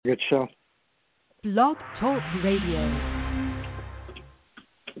Good show. Blog Talk Radio.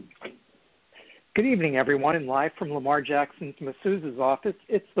 Good evening, everyone, and live from Lamar Jackson's masseuse's office,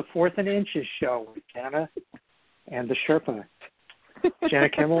 it's the Fourth and Inches show with Jana and the Sherpa. Jana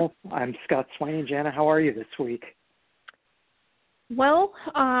Kimmel, I'm Scott Swain. Jana, how are you this week? Well,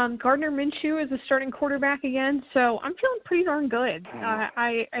 Gardner Minshew is the starting quarterback again, so I'm feeling pretty darn good.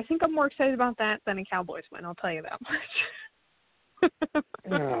 I think I'm more excited about that than a Cowboys win, I'll tell you that much.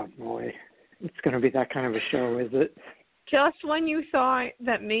 Oh, boy. It's going to be that kind of a show, is it? Just when you thought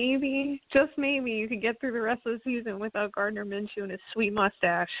that maybe, just maybe, you could get through the rest of the season without Gardner Minshew and his sweet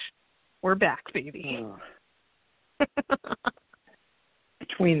mustache, we're back, baby. Oh.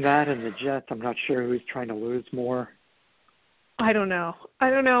 Between that and the Jets, I'm not sure who's trying to lose more. I don't know,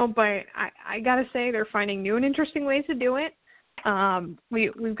 but I gotta say they're finding new and interesting ways to do it.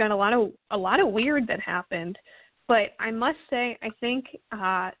 We've got a lot of weird that happened. But I must say, I think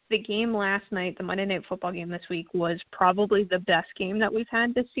the game last night, the Monday Night Football game this week, was probably the best game that we've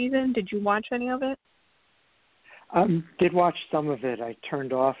had this season. Did you watch any of it? Did watch some of it. I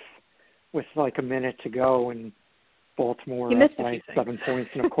turned off with like a minute to go, and Baltimore up by 7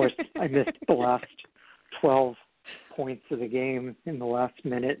 points. And, of course, I missed the last 12 points of the game in the last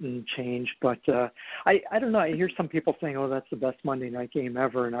minute and change. But I don't know. I hear some people saying, oh, that's the best Monday night game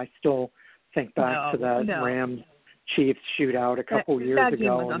ever, and I still think back to that Rams-Chiefs shootout a couple years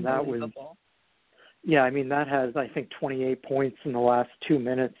ago, and that was, yeah, I mean, that has, I think, 28 points in the last 2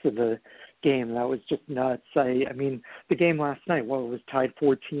 minutes of the game. That was just nuts. I mean, the game last night, it was tied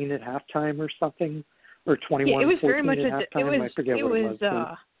 14 at halftime or something, or 21-14 it was very much at halftime. I forget what it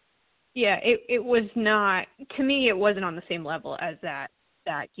was. Yeah, it was not, to me, it wasn't on the same level as that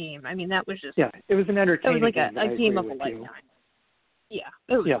game. I mean, that was just, yeah, it was an entertaining game. It was like a game of a lifetime. Yeah,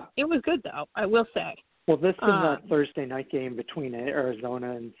 it was good, though, I will say. Well, this is that Thursday night game between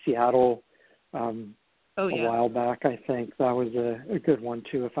Arizona and Seattle a while back, I think. That was a good one,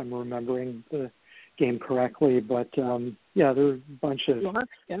 too, if I'm remembering the game correctly. But, yeah, there were a bunch of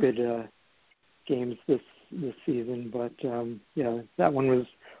good games this season. But, yeah, that one was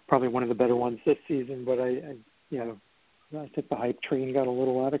probably one of the better ones this season. But, I think the hype train got a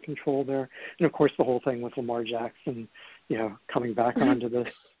little out of control there. And, of course, the whole thing with Lamar Jackson, coming back onto the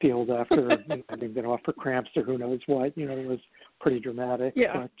field after having been off for cramps or who knows what, it was pretty dramatic.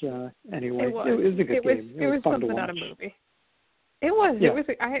 Yeah. But anyway, it was a good game. It was fun to watch. Out of movie. It was. Yeah.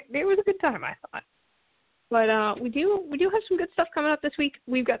 It was a good time, I thought. But we do have some good stuff coming up this week.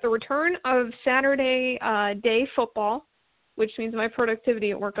 We've got the return of Saturday day football, which means my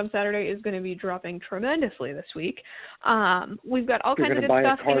productivity at work on Saturday is going to be dropping tremendously this week. We've got all kinds of good stuff. You're going to buy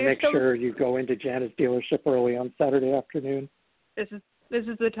a car, make sure you go into Jana's dealership early on Saturday afternoon. This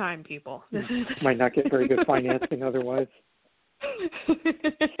is the time, people. Might not get very good financing otherwise.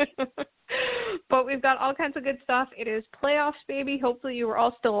 But we've got all kinds of good stuff. It is playoffs, baby. Hopefully you are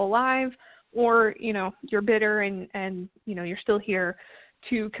all still alive, or, you're bitter and you're still here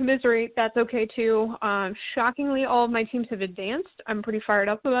to commiserate. That's okay, too. Shockingly, all of my teams have advanced. I'm pretty fired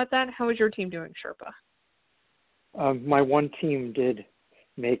up about that. How is your team doing, Sherpa? My one team did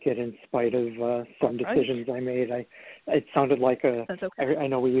make it in spite of some decisions I made. It sounded like That's okay. I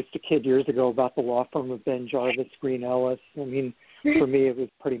know we used to kid years ago about the law firm of Ben Jarvis, Green Ellis. I mean, for me, it was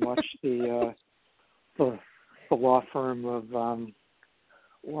pretty much the law firm of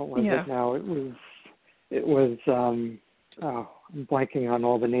what was it now? It was I'm blanking on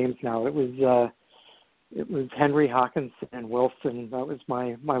all the names now. It was Henry Hawkinson and Wilson. That was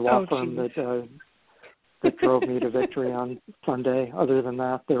my law firm that drove me to victory on Sunday. Other than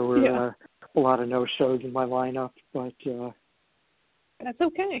that, there were a lot of no-shows in my lineup, but that's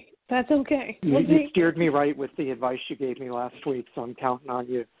okay. That's okay. You steered me right with the advice you gave me last week, so I'm counting on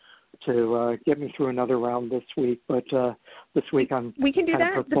you to get me through another round this week. But this week we can do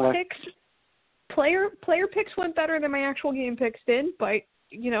that. Perplexed. The picks. Player picks went better than my actual game picks did, but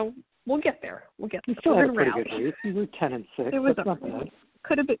we'll get there. We'll get there. You still had a pretty good week. You were 10-6. It was That's not bad.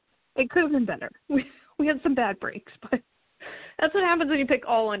 It could have been better. We had some bad breaks, but that's what happens when you pick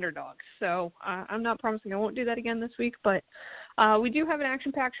all underdogs. So I'm not promising I won't do that again this week, but we do have an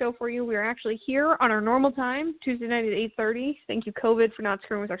action-packed show for you. We are actually here on our normal time, Tuesday night at 8:30. Thank you, COVID, for not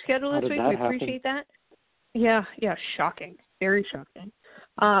screwing with our schedule this week. We appreciate that. Yeah, shocking. Very shocking.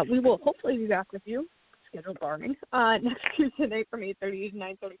 We will hopefully be back with you, schedule barring, next Tuesday night from 8:30 to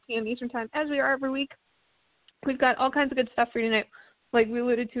 9:30 p.m. Eastern Time, as we are every week. We've got all kinds of good stuff for you tonight. Like we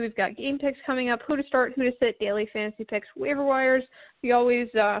alluded to, we've got game picks coming up, who to start, who to sit, daily fantasy picks, waiver wires, the always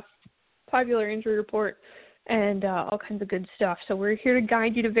popular injury report, and all kinds of good stuff. So we're here to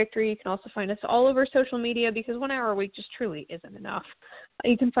guide you to victory. You can also find us all over social media because 1 hour a week just truly isn't enough.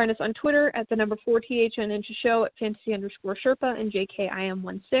 You can find us on Twitter at the number 4THN Show at fantasy_Sherpa and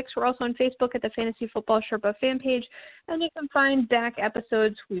JKIM16. We're also on Facebook at the Fantasy Football Sherpa fan page, and you can find back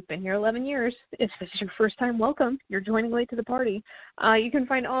episodes. We've been here 11 years. If this is your first time, welcome. You're joining late to the party. You can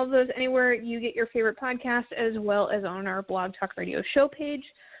find all of those anywhere you get your favorite podcast, as well as on our Blog Talk Radio show page.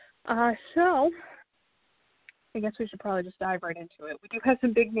 So I guess we should probably just dive right into it. We do have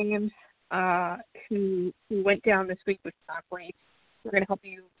some big names who went down this week, which is not great. We're going to help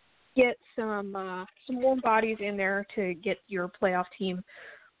you get some warm bodies in there to get your playoff team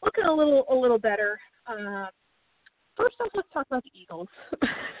looking a little better. First off, let's talk about the Eagles.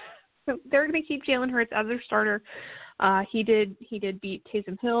 So they're going to keep Jalen Hurts as their starter. He did beat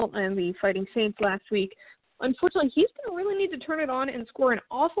Taysom Hill and the Fighting Saints last week. Unfortunately, he's going to really need to turn it on and score an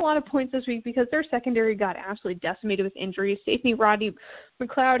awful lot of points this week because their secondary got absolutely decimated with injuries. Safety Rodney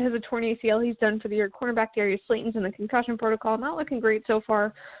McLeod has a torn ACL. He's done for the year. Cornerback Darius Slayton's in the concussion protocol. Not looking great so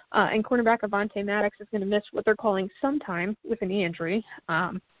far. And cornerback Avonte Maddox is going to miss what they're calling some time with a knee injury.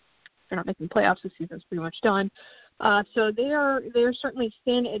 They're not making playoffs this season. It's pretty much done. So they're certainly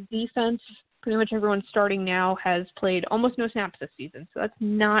thin at defense. Pretty much everyone starting now has played almost no snaps this season. So that's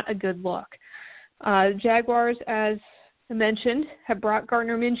not a good look. Jaguars, as I mentioned, have brought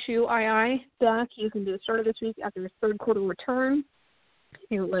Gardner Minshew back. He's going to be the starter this week after his third quarter return.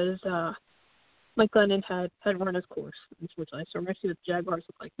 It was Mike Glennon had run his course, unfortunately. So we're going to see what the Jaguars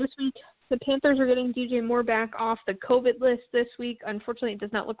look like this week. The Panthers are getting DJ Moore back off the COVID list this week. Unfortunately, it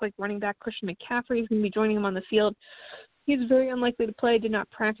does not look like running back Christian McCaffrey is going to be joining him on the field. He's very unlikely to play, did not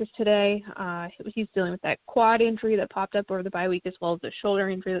practice today. He's dealing with that quad injury that popped up over the bye week as well as the shoulder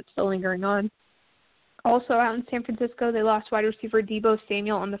injury that's still lingering on. Also out in San Francisco, they lost wide receiver Deebo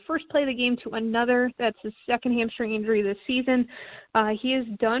Samuel on the first play of the game to another. That's his second hamstring injury this season. He is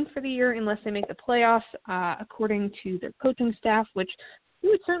done for the year unless they make the playoffs, according to their coaching staff, which we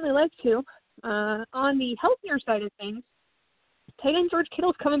would certainly like to. On the healthier side of things, tight end George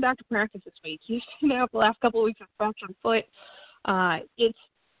Kittle's coming back to practice this week. He's been out the last couple of weeks with a fractured foot. It's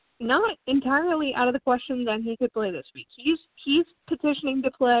not entirely out of the question that he could play this week. He's petitioning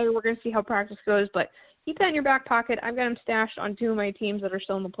to play. We're going to see how practice goes, but keep that in your back pocket. I've got him stashed on two of my teams that are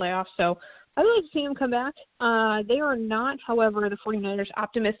still in the playoffs, so I would like to see him come back. They are not, however, the 49ers,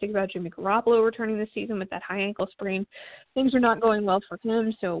 optimistic about Jimmy Garoppolo returning this season with that high ankle sprain. Things are not going well for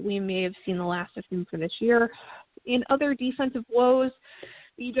him, so we may have seen the last of him for this year. In other defensive woes,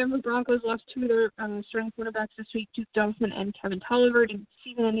 the Denver Broncos lost two of their starting quarterbacks this week, Duke Johnson and Kevin Tolliver, to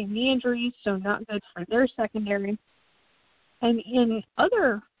season-ending knee injuries, so not good for their secondary. And in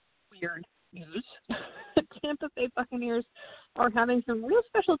other weird news, Tampa Bay Buccaneers are having some real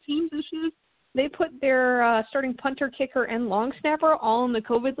special teams issues. They put their starting punter, kicker, and long snapper all on the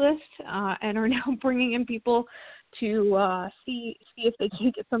COVID list and are now bringing in people to see if they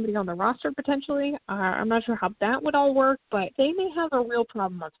can get somebody on the roster potentially. I'm not sure how that would all work, but they may have a real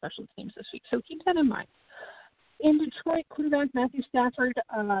problem on special teams this week, so keep that in mind. In Detroit, quarterback Matthew Stafford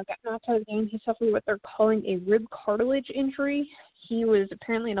got knocked out of the game. He suffered what they're calling a rib cartilage injury. He was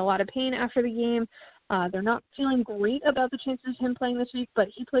apparently in a lot of pain after the game. They're not feeling great about the chances of him playing this week, but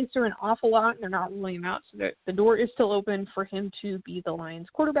he plays through an awful lot, and they're not ruling him out. So the door is still open for him to be the Lions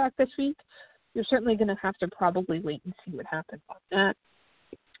quarterback this week. You're certainly going to have to probably wait and see what happens on that.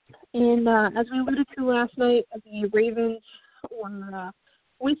 And as we alluded to last night, the Ravens were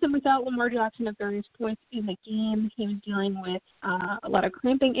with and without Lamar Jackson at various points in the game. He was dealing with a lot of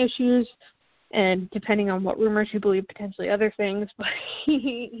cramping issues, and depending on what rumors you believe, potentially other things. But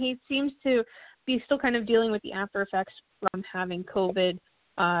he seems to be still kind of dealing with the after effects from having COVID.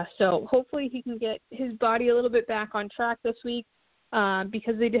 So hopefully he can get his body a little bit back on track this week.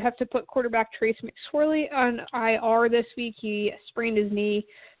 Because they did have to put quarterback Trace McSorley on IR this week. He sprained his knee,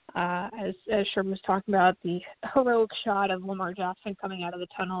 as Sherpa was talking about, the heroic shot of Lamar Jackson coming out of the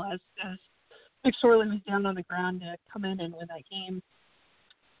tunnel as McSorley was down on the ground to come in and win that game.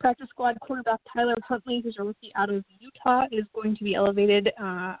 Practice squad quarterback Tyler Huntley, who's a rookie out of Utah, is going to be elevated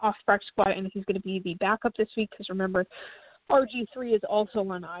off the practice squad, and he's going to be the backup this week because, remember, RG3 is also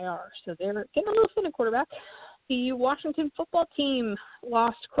on IR. So they're getting a little thin at quarterback. The Washington football team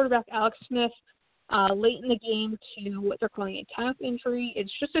lost quarterback Alex Smith late in the game to what they're calling a calf injury.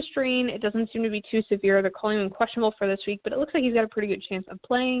 It's just a strain. It doesn't seem to be too severe. They're calling him questionable for this week, but it looks like he's got a pretty good chance of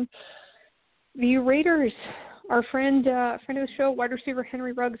playing. The Raiders, our friend of the show, wide receiver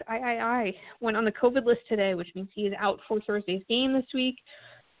Henry Ruggs, went on the COVID list today, which means he is out for Thursday's game this week.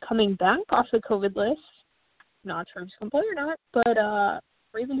 Coming back off the COVID list, not sure if he's going to play or not, but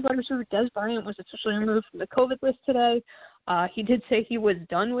Ravens wide receiver Des Bryant was officially removed from the COVID list today. He did say he was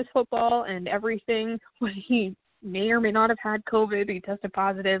done with football and everything. He may or may not have had COVID. He tested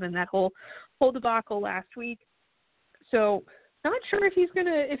positive in that whole debacle last week. So not sure if he's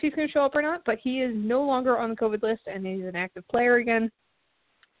gonna show up or not, but he is no longer on the COVID list and he's an active player again.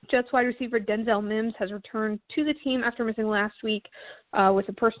 Jets wide receiver Denzel Mims has returned to the team after missing last week with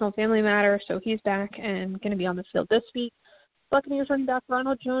a personal family matter, so he's back and going to be on the field this week. Buccaneers running back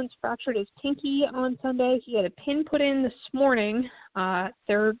Ronald Jones fractured his pinky on Sunday. He had a pin put in this morning.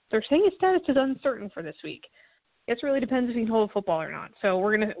 They're saying his status is uncertain for this week. It really depends if he can hold a football or not. So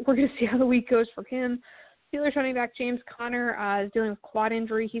we're gonna see how the week goes for him. Steelers running back James Conner is dealing with quad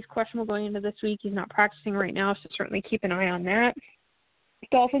injury. He's questionable going into this week. He's not practicing right now, so certainly keep an eye on that.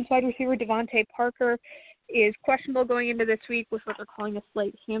 Dolphins wide receiver Devontae Parker is questionable going into this week with what they're calling a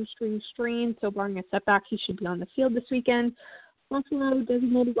slight hamstring strain. So barring a setback, he should be on the field this weekend. Also,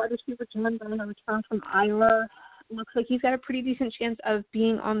 designated wide receiver John Brown returned from IR. Looks like he's got a pretty decent chance of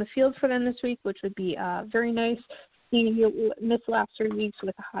being on the field for them this week, which would be very nice. He missed the last 3 weeks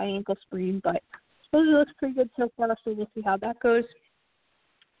with a high ankle sprain, but supposedly looks pretty good so far, so we'll see how that goes.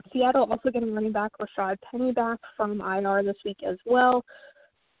 Seattle also getting running back Rashad Penny back from IR this week as well.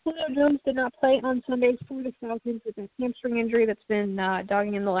 Julio Jones did not play on Sunday for the Falcons with a hamstring injury that's been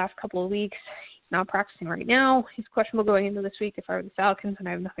dogging in the last couple of weeks. He's not practicing right now. He's questionable going into this week. If I were the Falcons and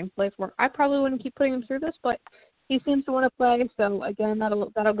I have nothing to play for, I probably wouldn't keep putting him through this, but he seems to want to play. So, again,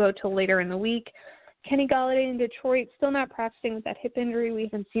 that'll go till later in the week. Kenny Golladay in Detroit, still not practicing with that hip injury. We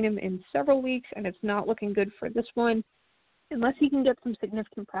haven't seen him in several weeks, and it's not looking good for this one. Unless he can get some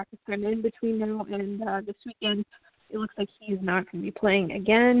significant practice time in between now and this weekend, it looks like he's not going to be playing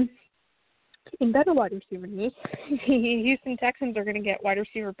again. In better wide receiver news, Houston Texans are going to get wide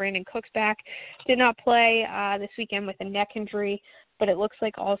receiver Brandon Cooks back. Did not play this weekend with a neck injury, but it looks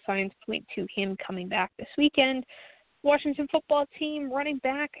like all signs point to him coming back this weekend. Washington football team running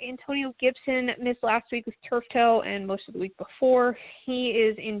back Antonio Gibson missed last week with turf toe and most of the week before. He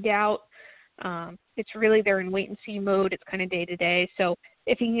is in doubt. It's really they're in wait-and-see mode. It's kind of day-to-day. So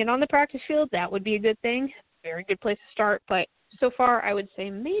if he can get on the practice field, that would be a good thing. Very good place to start, but so far I would say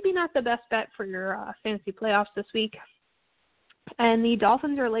maybe not the best bet for your fantasy playoffs this week. And the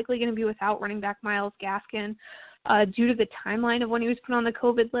Dolphins are likely going to be without running back Myles Gaskin due to the timeline of when he was put on the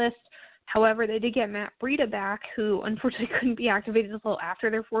COVID list. However, they did get Matt Breida back, who unfortunately couldn't be activated until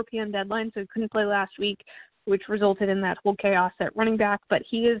after their 4 p.m. deadline, so he couldn't play last week, which resulted in that whole chaos at running back. But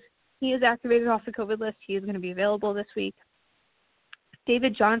he is activated off the COVID list. He is going to be available this week.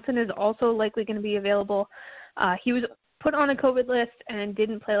 David Johnson is also likely going to be available. He was put on a COVID list and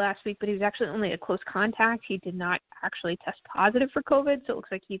didn't play last week, but he was actually only a close contact. He did not actually test positive for COVID, so it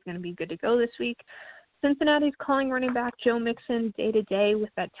looks like he's going to be good to go this week. Cincinnati's calling running back Joe Mixon day-to-day with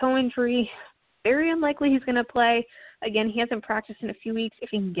that toe injury. Very unlikely he's going to play. Again, he hasn't practiced in a few weeks.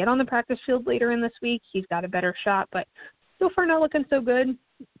 If he can get on the practice field later in this week, he's got a better shot, but so far not looking so good.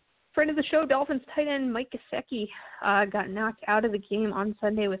 Friend of the show, Dolphins tight end Mike Gesicki got knocked out of the game on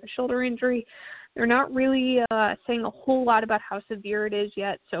Sunday with a shoulder injury. They're not really saying a whole lot about how severe it is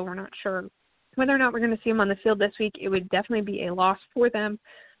yet, so we're not sure whether or not we're going to see him on the field this week. It would definitely be a loss for them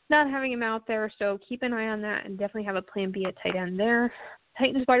not having him out there, so keep an eye on that and definitely have a plan B at tight end there.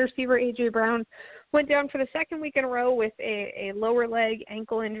 Titans wide receiver A.J. Brown went down for the second week in a row with a lower leg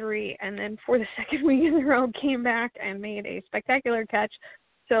ankle injury, and then for the second week in a row came back and made a spectacular catch.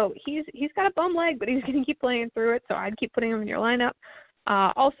 So he's got a bum leg, but he's going to keep playing through it, so I'd keep putting him in your lineup.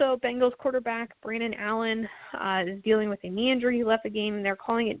 Also, Bengals quarterback Brandon Allen is dealing with a knee injury. He left the game. They're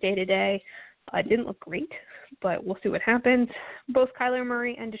calling it day-to-day. It didn't look great, but we'll see what happens. Both Kyler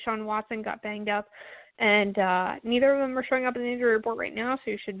Murray and Deshaun Watson got banged up, and neither of them are showing up in the injury report right now,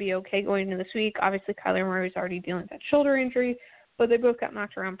 so you should be okay going into this week. Obviously, Kyler Murray is already dealing with that shoulder injury, but they both got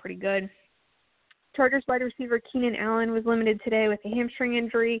knocked around pretty good. Chargers wide receiver Keenan Allen was limited today with a hamstring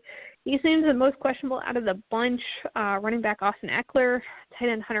injury. He seems the most questionable out of the bunch. Running back Austin Eckler, tight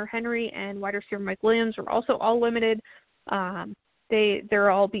end Hunter Henry, and wide receiver Mike Williams were also all limited.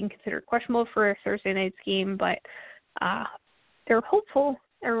 They're all being considered questionable for Thursday night's game, but they're hopeful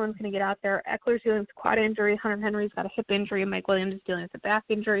everyone's going to get out there. Eckler's dealing with a quad injury. Hunter Henry's got a hip injury, and Mike Williams is dealing with a back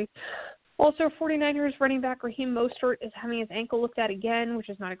injury. Also, 49ers running back Raheem Mostert is having his ankle looked at again, which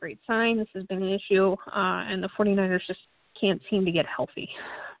is not a great sign. This has been an issue, and the 49ers just can't seem to get healthy.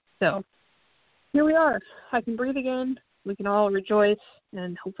 So here we are. I can breathe again. We can all rejoice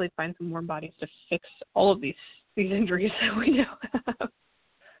and hopefully find some warm bodies to fix all of these injuries that we now have.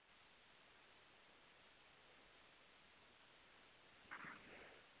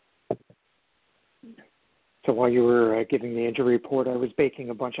 So while you were giving the injury report, I was baking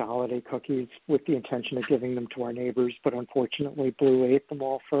a bunch of holiday cookies with the intention of giving them to our neighbors, but unfortunately Blue ate them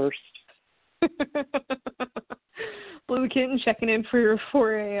all first. Blue Kitten checking in for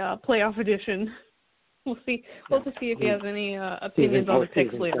a playoff edition. We'll see. We'll have to see if he has any opinions on the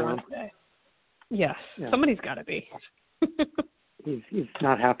picks later on today. Yes, somebody's got to be. He's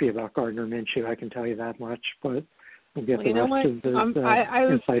not happy about Gardner Minshew, I can tell you that much, but we'll get the rest of his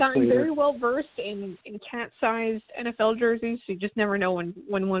I've gotten later. very well versed in cat-sized NFL jerseys, so you just never know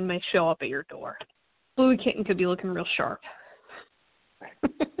when one may show up at your door. Blue Kitten could be looking real sharp.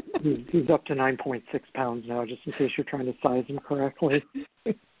 He's up to 9.6 pounds now, just in case you're trying to size him correctly.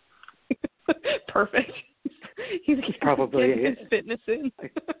 Perfect. He's probably getting his fitness in.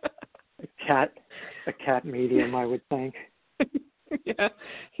 a cat medium, I would think. Yeah,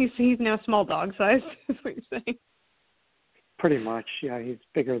 he's now small dog size, is what you're saying. Pretty much, yeah. He's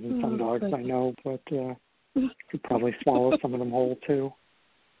bigger than some dogs I know, but could probably swallow some of them whole too.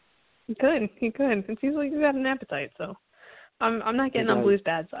 He could. It seems like he's got an appetite, so I'm not getting on Blue's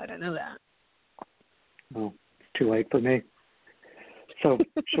bad side. I know that. Oh, it's too late for me. So,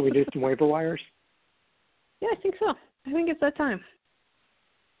 shall we do some waiver wires? Yeah, I think so. I think it's that time.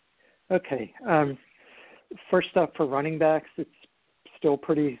 Okay. First up for running backs, it's still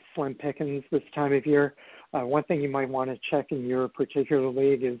pretty slim pickings this time of year. One thing you might want to check in your particular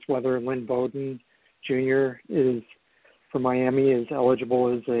league is whether Lynn Bowden Jr. for Miami is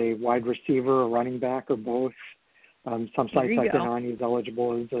eligible as a wide receiver, a running back, or both. Some sites I've been on, he's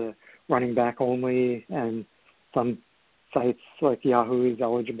eligible as a running back only, and some sites like Yahoo is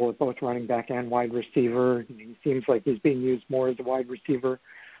eligible at both running back and wide receiver. He seems like he's being used more as a wide receiver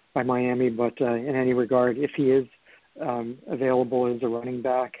by Miami, but in any regard, if he is available as a running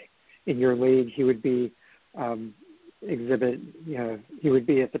back in your league, he would be he would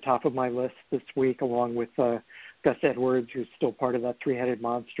be at the top of my list this week, along with Gus Edwards, who's still part of that three-headed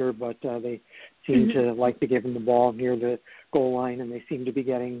monster, but they seem to like to give him the ball near the goal line, and they seem to be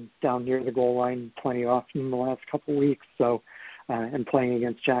getting down near the goal line plenty often in the last couple of weeks. So, and playing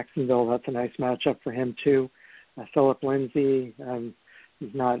against Jacksonville, that's a nice matchup for him too. Philip Lindsay,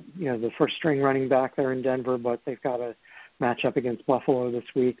 he's not, the first-string running back there in Denver, but they've got a matchup against Buffalo this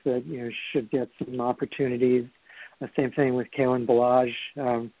week that, should get some opportunities. Same thing with Kalen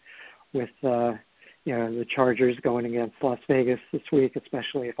Ballage, with, the Chargers going against Las Vegas this week,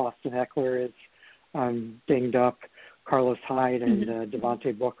 especially if Austin Eckler is dinged up, Carlos Hyde and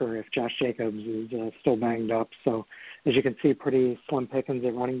Devontae Booker if Josh Jacobs is still banged up. So, as you can see, pretty slim pickings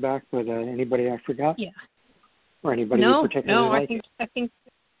at running back, but anybody I forgot? Yeah. Or anybody you particularly like? I think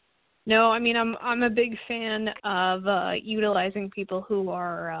no, I mean, I'm a big fan of utilizing people who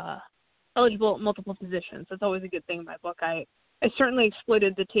are eligible at multiple positions. That's always a good thing in my book. I certainly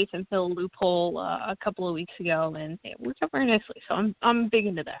exploited the Taysom Hill loophole a couple of weeks ago, and it worked out very nicely. So I'm big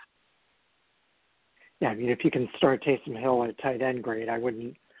into that. Yeah, I mean, if you can start Taysom Hill at tight end, great. I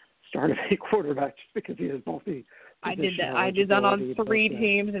wouldn't start a quarterback just because he has both the. I did that. I did that on 3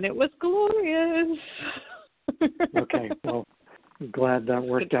 teams, and it was glorious. Okay, well, I'm glad that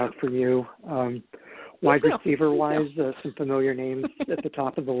worked out for you. Wide receiver-wise, some familiar names at the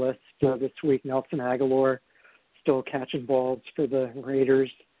top of the list this week. Nelson Aguilar, still catching balls for the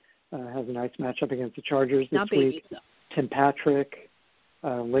Raiders, has a nice matchup against the Chargers this week. Tim Patrick,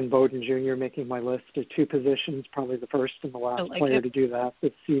 Lynn Bowden Jr. making my list at 2 positions, probably the first and the last player to do that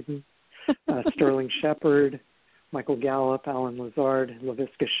this season. Sterling Shepard, Michael Gallup, Alan Lazard,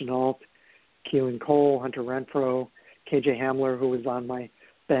 Laviska Shenault, Keelan Cole, Hunter Renfrow, KJ Hamler, who was on my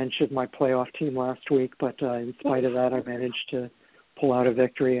bench of my playoff team last week, but in spite of that, I managed to pull out a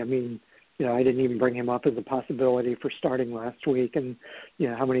victory. I mean, I didn't even bring him up as a possibility for starting last week, and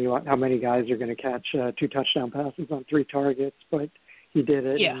how many guys are going to catch 2 touchdown passes on 3 targets? But he did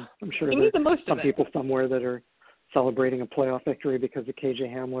it. Yeah, and I'm sure there's some people somewhere that are celebrating a playoff victory because of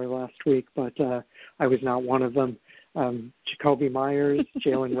KJ Hamler last week, but I was not one of them. Jacoby Myers,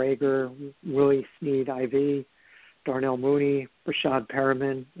 Jalen Reagor, Willie Snead-IV, Darnell Mooney, Rashad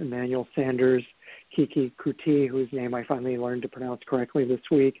Perriman, Emmanuel Sanders, Kiki Kuti, whose name I finally learned to pronounce correctly this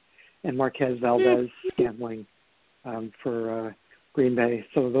week, and Marquez Valdez-Scantling for Green Bay.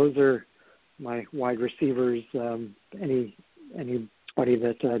 So those are my wide receivers. Anybody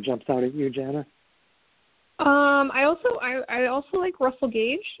that jumps out at you, Jana? I also like Russell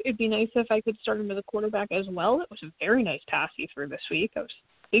Gage. It'd be nice if I could start him as a quarterback as well. It was a very nice pass he threw this week. I was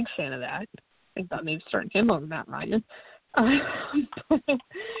a big fan of that. I think about maybe starting him over Matt Ryan.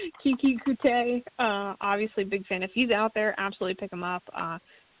 Kiki Kuti, obviously big fan. If he's out there, absolutely pick him up.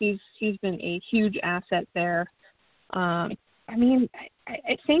 He's been a huge asset there. I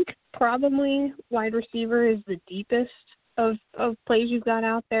think probably wide receiver is the deepest of plays you've got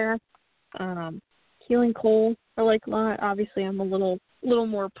out there. Keelan Cole, I like a lot. Obviously, I'm a little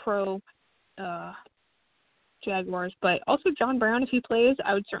more pro Jaguars, but also John Brown, if he plays,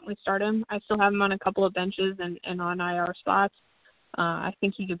 I would certainly start him. I still have him on a couple of benches and on IR spots. I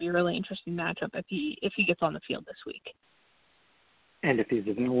think he could be a really interesting matchup if he gets on the field this week. And if he's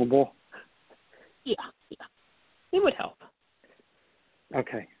available. Yeah, it would help.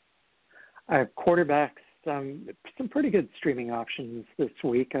 Okay. Quarterbacks, some pretty good streaming options this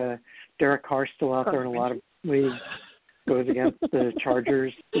week. Derek Carr still out there in a lot of leagues. Goes against the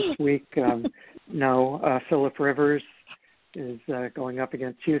Chargers this week. Phillip Rivers is going up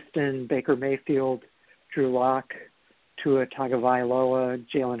against Houston. Baker Mayfield, Drew Lock, Tua Tagovailoa,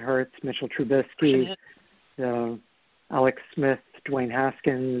 Jalen Hurts, Mitchell Trubisky, Alex Smith, Dwayne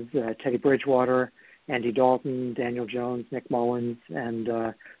Haskins, Teddy Bridgewater, Andy Dalton, Daniel Jones, Nick Mullins,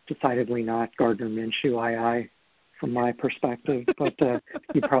 and decidedly not Gardner Minshew, from my perspective, but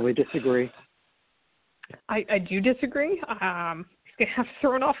you probably disagree. I do disagree. He's going to have to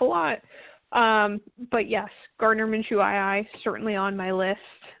throw an awful lot. But yes, Gardner Minshew, certainly on my list.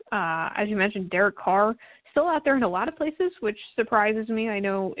 As you mentioned, Derek Carr, still out there in a lot of places, which surprises me. I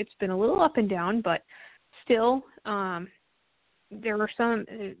know it's been a little up and down, but still, there are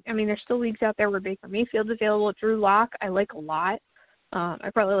there's still leagues out there where Baker Mayfield's available. Drew Lock, I like a lot. I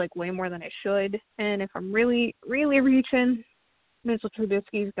probably like way more than I should. And if I'm really, really reaching, Mitchell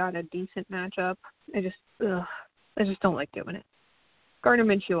Trubisky's got a decent matchup. I just don't like doing it. Gardner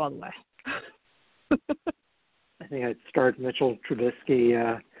Minshew all the way. I think I'd start Mitchell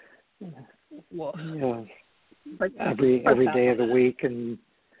Trubisky every day of the week and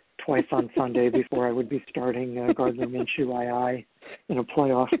twice on Sunday before I would be starting Gardner Minshew in a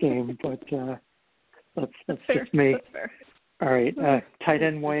playoff game. But that's fair. Just me. That's fair. All right. Tight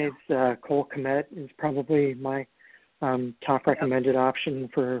end ways, Cole Kmet is probably my top recommended option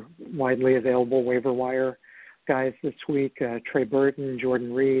for widely available waiver wire guys this week. Trey Burton,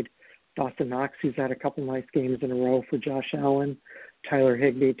 Jordan Reed, Dawson Knox, who's had a couple nice games in a row for Josh Allen, Tyler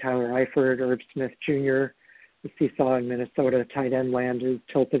Higbee, Tyler Eifert, Herb Smith Jr. The seesaw in Minnesota tight end land is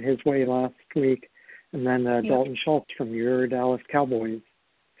tilted his way last week. And then Dalton Schultz from your Dallas Cowboys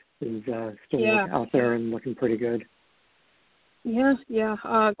is still out there and looking pretty good. Yeah.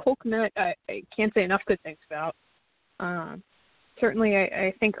 Cole Kmet, I can't say enough good things about. Certainly,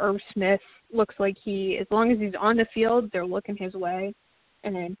 I think Herb Smith looks like as long as he's on the field, they're looking his way.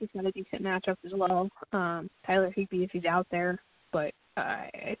 And then he's got a decent matchup as well. Tyler Higbee, if he's out there. But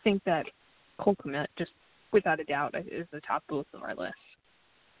I think that Cole Kmet, just without a doubt, is the top both of our list.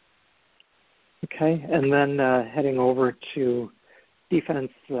 Okay, and then heading over to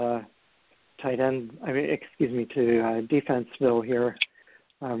defense, to Defenseville here.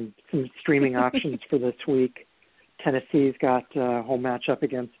 Some streaming options for this week. Tennessee's got a home matchup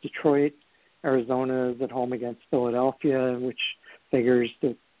against Detroit. Arizona is at home against Philadelphia, which figures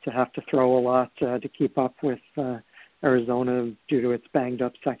to have to throw a lot to keep up with Arizona due to its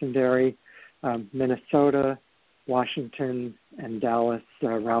banged-up secondary. Minnesota, Washington, and Dallas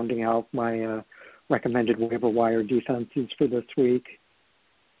rounding out my recommended waiver wire defenses for this week.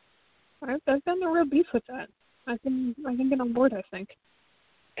 I've been a real beef with that. I can get on board, I think.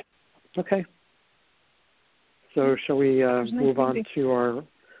 Okay. So shall we move on to our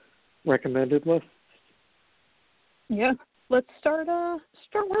recommended list? Yeah. Let's start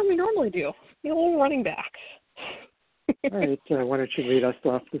where we normally do. The old running backs. All right. Why don't you lead us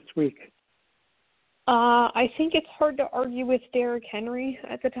off this week? I think it's hard to argue with Derrick Henry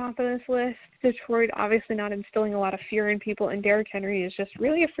at the top of this list. Detroit obviously not instilling a lot of fear in people, and Derrick Henry is just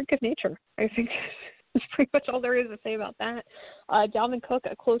really a freak of nature. I think that's pretty much all there is to say about that. Dalvin Cook,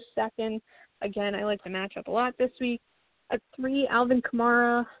 a close second. Again, I like the matchup a lot this week. At 3, Alvin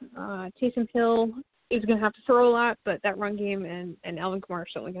Kamara. Taysom Hill is going to have to throw a lot, but that run game and Alvin Kamara are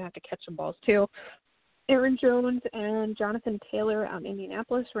certainly going to have to catch some balls too. Aaron Jones and Jonathan Taylor out in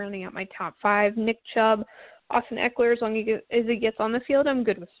Indianapolis, rounding out my top 5. Nick Chubb, Austin Eckler, as long as he gets on the field, I'm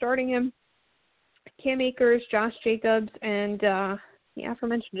good with starting him. Cam Akers, Josh Jacobs, and the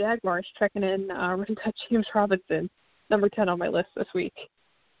aforementioned Jaguars checking in. We've got James Robinson, number 10 on my list this week.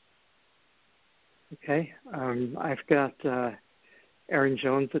 Okay. I've got Aaron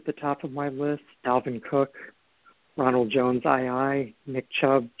Jones at the top of my list, Dalvin Cook, Ronald Jones, Nick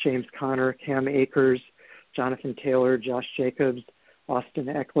Chubb, James Conner, Cam Akers, Jonathan Taylor, Josh Jacobs, Austin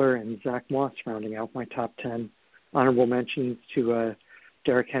Eckler, and Zach Moss rounding out my top 10. Honorable mentions to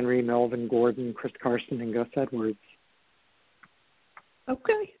Derrick Henry, Melvin Gordon, Chris Carson, and Gus Edwards.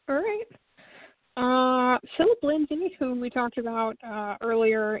 Okay, all right. Philip Lindsay, who we talked about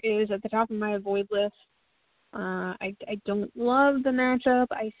earlier, is at the top of my avoid list. I don't love the matchup.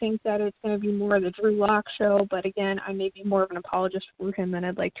 I think that it's going to be more of the Drew Lock show, but again, I may be more of an apologist for him than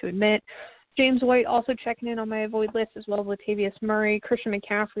I'd like to admit. James White also checking in on my avoid list, as well as Latavius Murray. Christian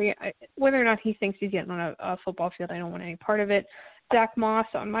McCaffrey, whether or not he thinks he's getting on a football field, I don't want any part of it. Zach Moss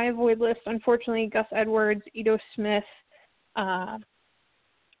on my avoid list, unfortunately. Gus Edwards, Ito Smith. My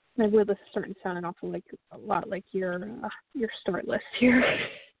avoid list is starting to sound a lot like your start list here.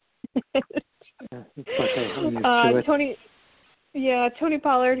 Tony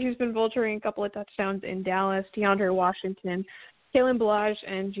Pollard, who's been vulturing a couple of touchdowns in Dallas. DeAndre Washington, Kalen Ballage,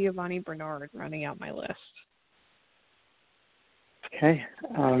 and Giovanni Bernard rounding out my list. Okay.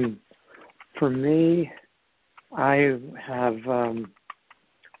 For me, I have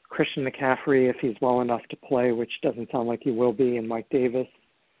Christian McCaffrey, if he's well enough to play, which doesn't sound like he will be, and Mike Davis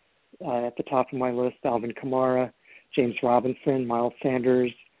at the top of my list. Alvin Kamara, James Robinson, Miles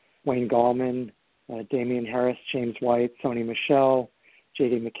Sanders, Wayne Gallman, Damian Harris, James White, Sony Michel,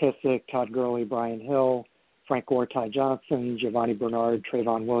 J.D. McKissick, Todd Gurley, Brian Hill, Frank Gore, Ty Johnson, Giovanni Bernard,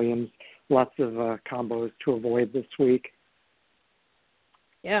 Trayvon Williams. Lots of combos to avoid this week.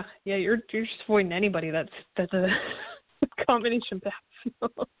 Yeah, you're just avoiding anybody that's a combination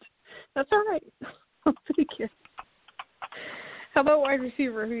backfield. That's all right. I'll take it. How about wide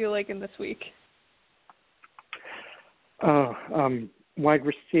receiver? Who you liking this week? Wide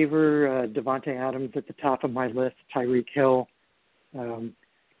receiver, Devontae Adams at the top of my list, Tyreek Hill,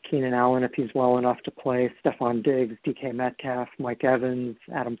 Keenan Allen if he's well enough to play, Stephon Diggs, DK Metcalf, Mike Evans,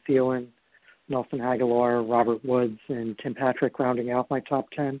 Adam Thielen, Nelson Aguilar, Robert Woods, and Tim Patrick rounding out my top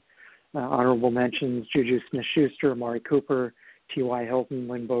 10. Honorable mentions, Juju Smith-Schuster, Amari Cooper, T.Y. Hilton,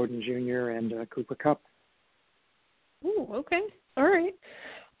 Lynn Bowden Jr., and Cooper Kupp. Ooh, okay. All right.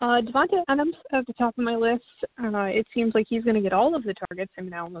 Devontae Adams at the top of my list. It seems like he's going to get all of the targets, him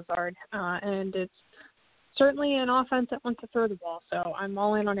and Allen Lazard, and it's certainly an offense that wants to throw the ball. So I'm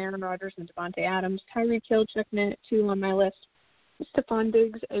all in on Aaron Rodgers and Devontae Adams. Tyreek Hill checking in at 2 on my list. Stephon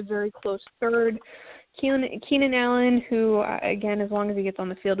Diggs, a very close third. Keenan Allen, who, again, as long as he gets on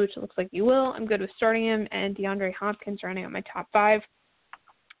the field, which it looks like he will, I'm good with starting him. And DeAndre Hopkins rounding out my top 5.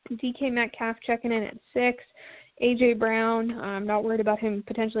 DK Metcalf checking in at 6. A.J. Brown, I'm not worried about him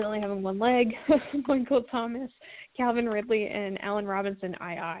potentially only having one leg. Michael Thomas, Calvin Ridley, and Allen Robinson,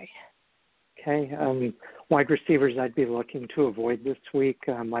 II. Okay. Wide receivers I'd be looking to avoid this week,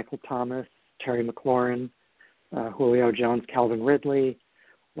 Michael Thomas, Terry McLaurin, Julio Jones, Calvin Ridley,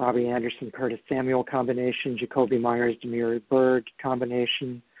 Robbie Anderson, Curtis Samuel combination, Jacoby Myers, Demir Byrd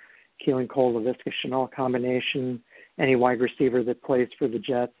combination, Keelan Cole, LaVisca Chenault combination, any wide receiver that plays for the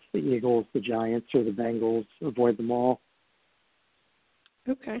Jets, the Eagles, the Giants, or the Bengals, avoid them all.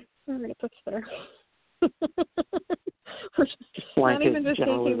 Okay. All right, that's fair. We're just not even just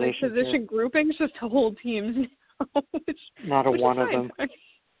taking like position groupings, just whole teams. Not a one of them.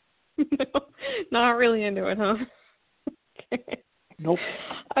 No, not really into it, huh? Okay. Nope.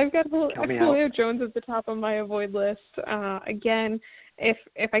 I've got Julio Jones at the top of my avoid list. Again, if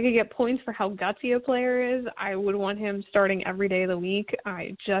I could get points for how gutsy a player is, I would want him starting every day of the week.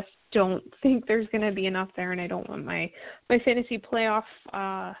 I just don't think there's going to be enough there, and I don't want my fantasy playoff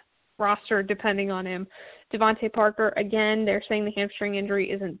roster depending on him. Devontae Parker, again, they're saying the hamstring injury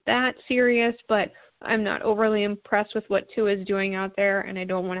isn't that serious, but I'm not overly impressed with what Tua is doing out there, and I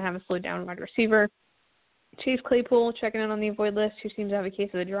don't want to have a slowed down wide receiver. Chase Claypool checking in on the avoid list, who seems to have a case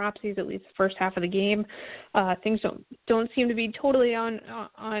of the dropsies at least the first half of the game. Things don't seem to be totally on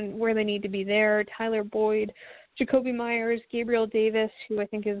where they need to be there. Tyler Boyd, Jacoby Myers, Gabriel Davis, who I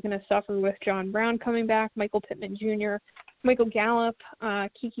think is going to suffer with John Brown coming back, Michael Pittman Jr., Michael Gallup,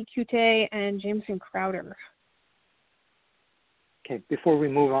 Kiki Kute, and Jameson Crowder. Okay, before we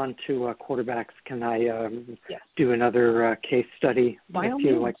move on to quarterbacks, can I do another case study with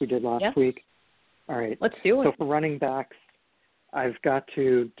you like we did last week? All right. Let's do it. So for running backs, I've got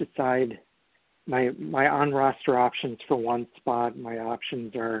to decide my on-roster options for one spot. My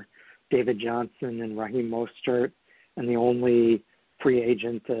options are David Johnson and Raheem Mostert, and the only free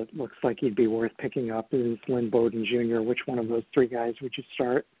agent that looks like he'd be worth picking up is Lynn Bowden Jr. Which one of those three guys would you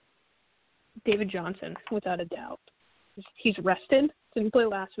start? David Johnson, without a doubt. He's rested. Didn't play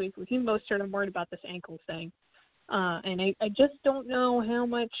last week. Raheem Mostert, I'm worried about this ankle thing. And I just don't know how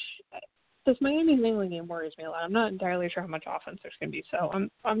much – this Miami New England game worries me a lot. I'm not entirely sure how much offense there's going to be. So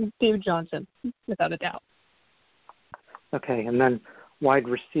I'm David Johnson, without a doubt. Okay, and then wide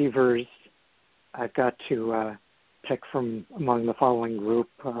receivers, I've got to pick from among the following group.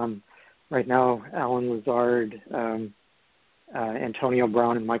 Right now, Allen Lazard, Antonio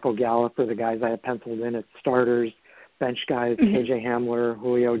Brown and Michael Gallup are the guys I have penciled in as starters. Bench guys, KJ Hamler,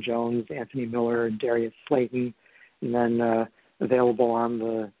 Julio Jones, Anthony Miller, Darius Slayton, and then available on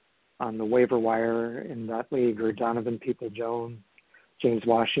the waiver wire in that league are Donovan Peoples-Jones, James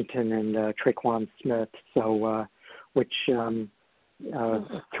Washington, and Traquan Smith. So which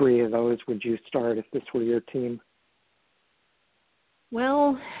three of those would you start if this were your team?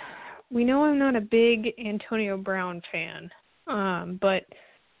 Well, we know I'm not a big Antonio Brown fan, but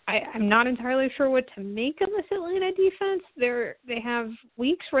I'm not entirely sure what to make of this Atlanta defense. They have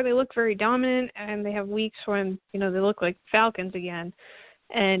weeks where they look very dominant, and they have weeks when they look like Falcons again.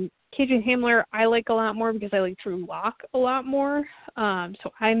 And KJ Hamler I like a lot more because I like Drew Lock a lot more.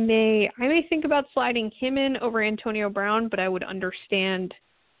 So I may think about sliding him in over Antonio Brown, but I would understand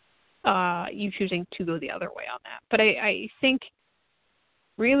you choosing to go the other way on that. But I think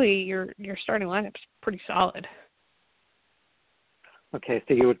really your starting lineup's pretty solid. Okay,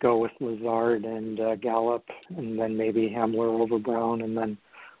 so you would go with Lazard and Gallup, and then maybe Hamler over Brown, and then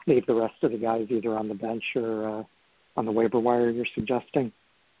leave the rest of the guys either on the bench or on the waiver wire, you're suggesting?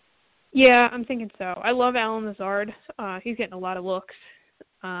 Yeah, I'm thinking so. I love Allen Lazard. He's getting a lot of looks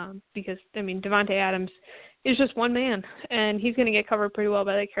because, Devontae Adams is just one man, and he's going to get covered pretty well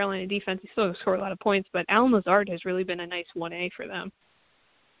by the Carolina defense. He's still going to score a lot of points, but Allen Lazard has really been a nice 1A for them.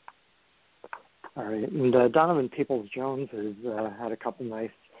 All right, and Donovan Peoples-Jones has had a couple nice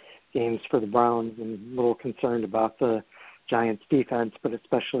games for the Browns, and a little concerned about the Giants' defense, but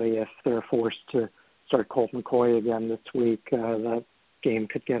especially if they're forced to start Colt McCoy again this week, that game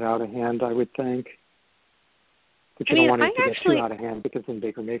could get out of hand, I would think. But you don't want it to get too out of hand because then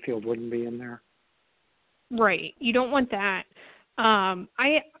Baker Mayfield wouldn't be in there. Right, you don't want that.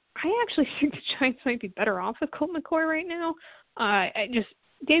 I actually think the Giants might be better off with Colt McCoy right now.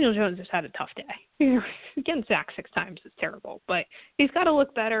 Daniel Jones has had a tough day. Getting sacked 6 times is terrible, but he's got to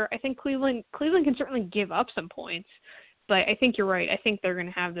look better. I think Cleveland can certainly give up some points, but I think you're right. I think they're going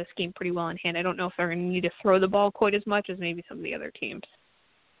to have this game pretty well in hand. I don't know if they're going to need to throw the ball quite as much as maybe some of the other teams.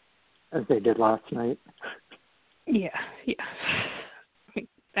 As they did last night. Yeah.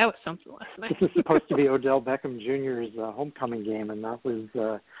 That was something last night. This is supposed to be Odell Beckham Jr.'s homecoming game, and that was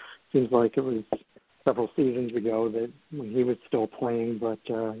seems like it was several seasons ago that when he was still playing, but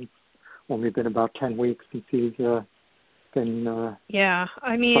it's only been about 10 weeks since he's been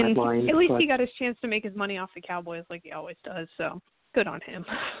sidelined, at least he got his chance to make his money off the Cowboys like he always does, so good on him.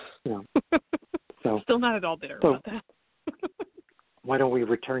 Yeah. So, still not at all bitter about that. Why don't we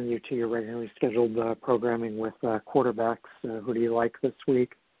return you to your regularly scheduled programming with quarterbacks? Who do you like this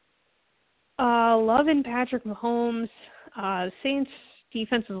week? Loving Patrick Mahomes. The Saints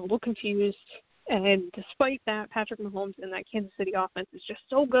defense is a little confused. And despite that, Patrick Mahomes and that Kansas City offense is just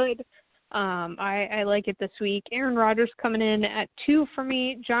so good. I like it this week. Aaron Rodgers coming in at 2 for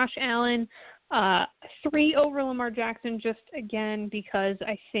me. Josh Allen, 3 over Lamar Jackson, just again because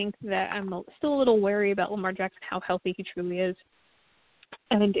I think that I'm still a little wary about Lamar Jackson, how healthy he truly is.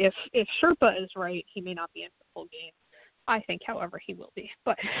 And if Sherpa is right, he may not be in the full game. I think, however, he will be.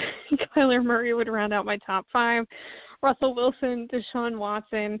 But Kyler Murray would round out my top 5. Russell Wilson, Deshaun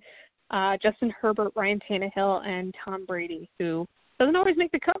Watson, Justin Herbert, Ryan Tannehill, and Tom Brady, who doesn't always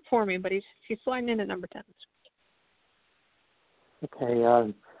make the cut for me, but he's sliding in at number 10 this week.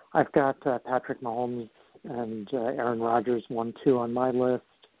 Okay, I've got Patrick Mahomes and Aaron Rodgers 1-2 on my list.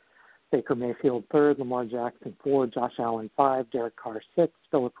 Baker Mayfield 3rd, Lamar Jackson 4, Josh Allen 5, Derek Carr 6,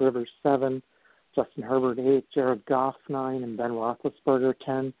 Phillip Rivers 7, Justin Herbert 8, Jared Goff 9, and Ben Roethlisberger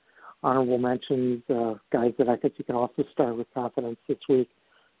 10. Honorable mentions, guys that I think you can also start with confidence this week.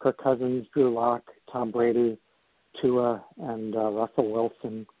 Kirk Cousins, Drew Lock, Tom Brady, Tua, and Russell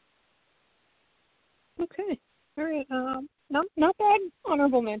Wilson. Okay. All right. Not bad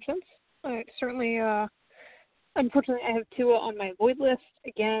honorable mentions. Certainly, unfortunately, I have Tua on my avoid list.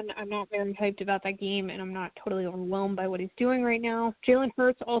 Again, I'm not very hyped about that game, and I'm not totally overwhelmed by what he's doing right now. Jalen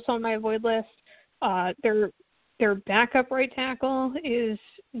Hurts also on my avoid list. Their backup right tackle is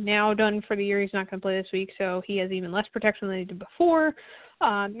now done for the year. He's not going to play this week, so he has even less protection than he did before.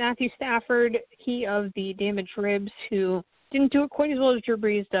 Matthew Stafford, he of the damaged ribs, who didn't do it quite as well as Drew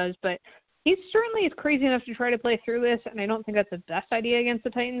Brees does, but he certainly is crazy enough to try to play through this, and I don't think that's the best idea against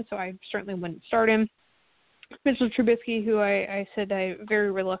the Titans, so I certainly wouldn't start him. Mitchell Trubisky, who I said I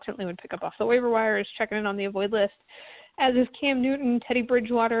very reluctantly would pick up off the waiver wire, is checking in on the avoid list, as is Cam Newton, Teddy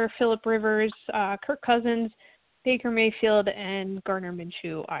Bridgewater, Phillip Rivers, Kirk Cousins, Baker Mayfield, and Gardner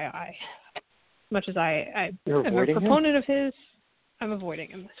Minshew, As much as I am a proponent of his, I'm avoiding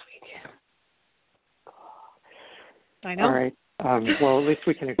him this week. I know. All right. Well, at least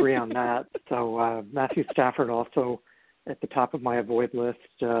we can agree on that. So Matthew Stafford also at the top of my avoid list,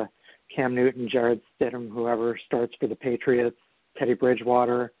 Cam Newton, Jared Stidham, whoever starts for the Patriots, Teddy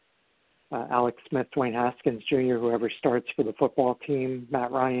Bridgewater, Alex Smith, Dwayne Haskins Jr., whoever starts for the football team,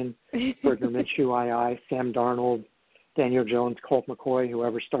 Matt Ryan, Gardner Minshew, Sam Darnold, Daniel Jones, Colt McCoy,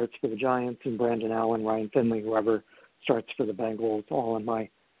 whoever starts for the Giants, and Brandon Allen, Ryan Finley, whoever starts for the Bengals, all on my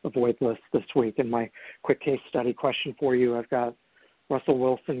avoid list this week. And my quick case study question for you, I've got Russell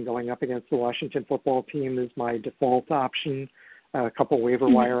Wilson going up against the Washington football team is my default option. A couple waiver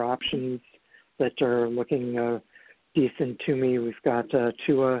wire options that are looking decent to me. We've got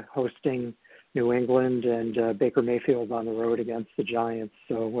Tua hosting New England and Baker Mayfield on the road against the Giants.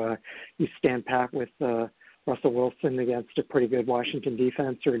 So you stand pat with Russell Wilson against a pretty good Washington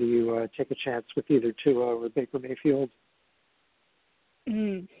defense, or do you take a chance with either Tua or Baker Mayfield?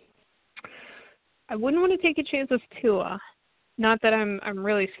 I wouldn't want to take a chance with Tua. Not that I'm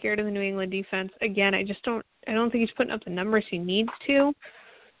really scared of the New England defense. Again, I don't think he's putting up the numbers he needs to.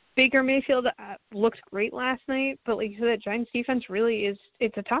 Baker Mayfield looked great last night, but like you said, that Giants defense really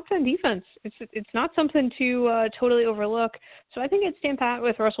it's a top 10 defense. It's not something to totally overlook. So I think I'd stand pat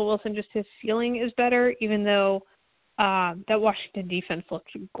with Russell Wilson. Just his ceiling is better, even though that Washington defense looked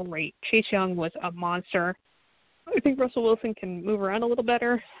great. Chase Young was a monster. I think Russell Wilson can move around a little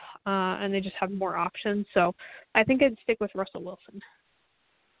better, and they just have more options. So I think I'd stick with Russell Wilson.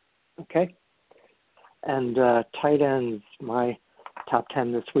 Okay. And tight ends, my top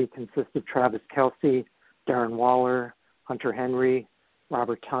 10 this week consists of Travis Kelce, Darren Waller, Hunter Henry,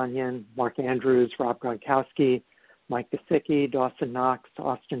 Robert Tonyan, Mark Andrews, Rob Gronkowski, Mike Gesicki, Dawson Knox,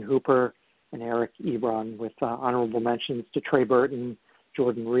 Austin Hooper, and Eric Ebron, with honorable mentions to Trey Burton,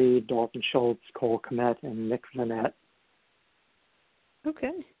 Jordan Reed, Dalton Schultz, Cole Kmet, and Nick Vannett.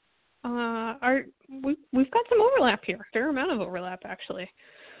 Okay. We've got some overlap here. Fair amount of overlap, actually.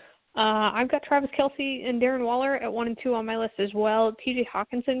 I've got Travis Kelce and Darren Waller at 1 and 2 on my list as well. TJ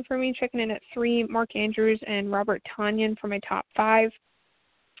Hawkinson for me, checking in at 3. Mark Andrews and Robert Tonyan for my top 5.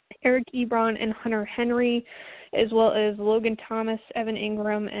 Eric Ebron and Hunter Henry, as well as Logan Thomas, Evan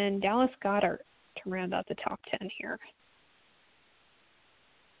Ingram, and Dallas Goedert to round out the top 10 here.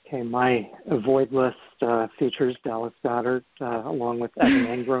 Okay, my avoid list features Dallas Goedert, along with Evan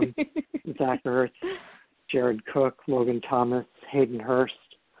Ingram, Zach Ertz, Jared Cook, Logan Thomas, Hayden Hurst,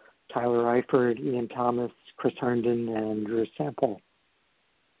 Tyler Eifert, Ian Thomas, Chris Herndon, and Drew Sample.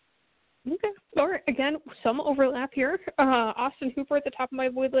 Okay. All right. Again, some overlap here. Austin Hooper at the top of my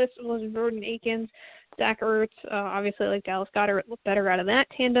avoid list, as well as Jordan Akins, Zach Ertz. Obviously, like Dallas Goedert, look better out of that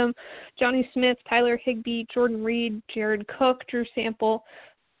tandem. Johnny Smith, Tyler Higbee, Jordan Reed, Jared Cook, Drew Sample,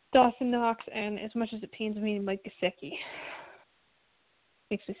 Dawson Knox, and as much as it pains me, Mike Gesicki.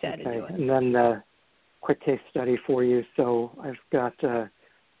 Makes me sad to do it. And then quick case study for you. So I've got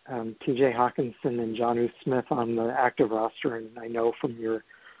TJ Hawkinson and Jonnu Smith on the active roster, and I know from your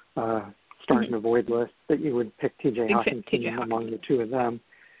start and avoid list that you would pick TJ Hawkinson among the two of them.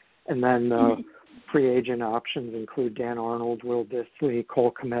 And then free agent options include Dan Arnold, Will Dissly,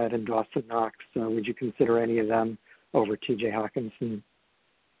 Cole Kmet, and Dawson Knox. Would you consider any of them over TJ Hawkinson?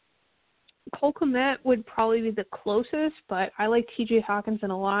 Cole Kmet would probably be the closest, but I like TJ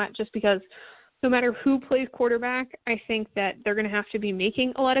Hawkinson a lot just because no matter who plays quarterback, I think that they're going to have to be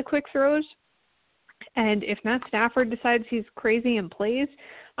making a lot of quick throws. And if Matt Stafford decides he's crazy and plays,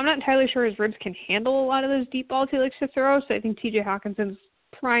 I'm not entirely sure his ribs can handle a lot of those deep balls he likes to throw. So I think TJ Hawkinson's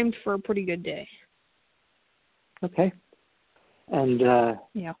primed for a pretty good day. Okay. And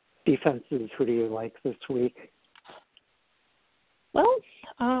defenses, who do you like this week? Well,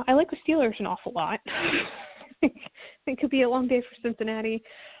 I like the Steelers an awful lot. I think it could be a long day for Cincinnati.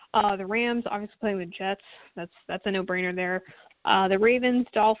 The Rams, obviously playing the Jets. That's a no-brainer there. The Ravens,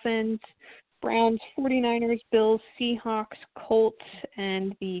 Dolphins, Browns, 49ers, Bills, Seahawks, Colts,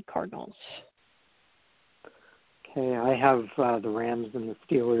 and the Cardinals. Okay, I have the Rams and the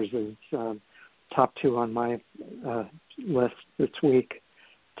Steelers as top 2 on my list this week.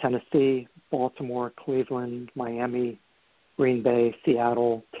 Tennessee, Baltimore, Cleveland, Miami, Green Bay,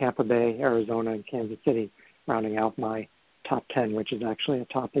 Seattle, Tampa Bay, Arizona, and Kansas City, rounding out my top 10, which is actually a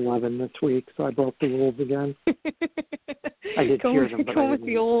top 11 this week, so I broke the rules again. I did hear them, but I didn't. Go with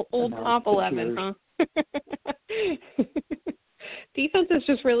the old top 11, huh? Defenses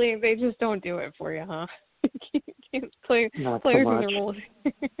just really, they just don't do it for you, huh? Can't play Not players so in their roles.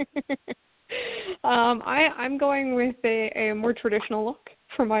 I'm going with a more traditional look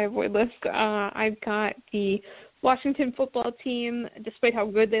for my avoid list. I've got the Washington football team, despite how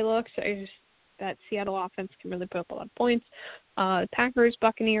good they look, that Seattle offense can really put up a lot of points. Packers,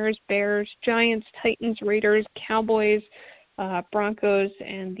 Buccaneers, Bears, Giants, Titans, Raiders, Cowboys, Broncos,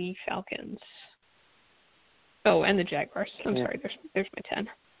 and the Falcons. Oh, and the Jaguars. I'm sorry. There's my 10.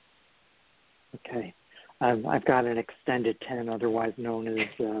 Okay. I've got an extended 10, otherwise known as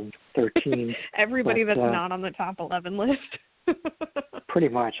 13. Everybody that's not on the top 11 list. Pretty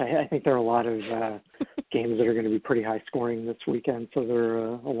much. I think there are a lot of games that are going to be pretty high scoring this weekend, so there are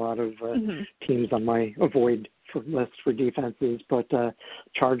a lot of teams on my avoid list for defenses, but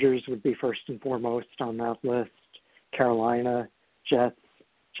Chargers would be first and foremost on that list. Carolina, Jets,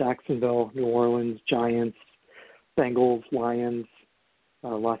 Jacksonville, New Orleans, Giants, Bengals, Lions,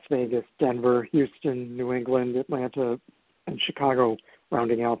 Las Vegas, Denver, Houston, New England, Atlanta, and Chicago,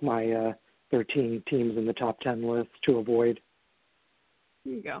 rounding out my 13 teams in the top 10 list to avoid.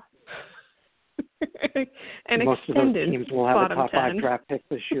 There you go. And most of those teams will have a top 5 draft pick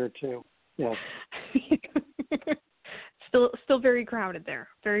this year too. Yes. Still very crowded there.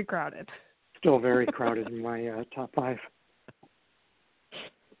 Very crowded. Still very crowded in my top 5.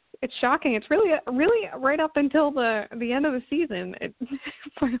 It's shocking. It's really right up until the end of the season, it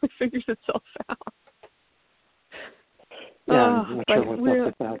finally figures itself out. Yeah, I'm not sure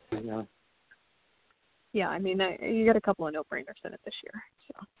what's up with that. Yeah. Yeah, I mean, you got a couple of no-brainers in it this year,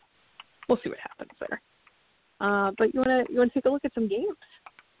 so we'll see what happens there. But you want to take a look at some games?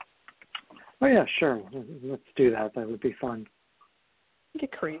 Oh yeah, sure. Let's do that. That would be fun.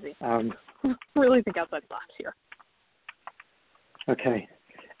 Get crazy. Really think outside the box here. Okay.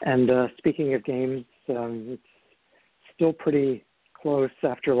 And speaking of games, it's still pretty close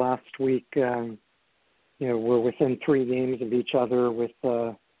after last week. We're within 3 games of each other with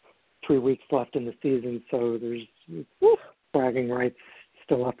 3 weeks left in the season, so there's bragging rights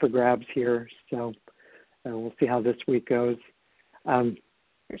still up for grabs here. So we'll see how this week goes.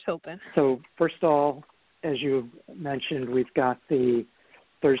 Here's hoping. So first of all, as you mentioned, we've got the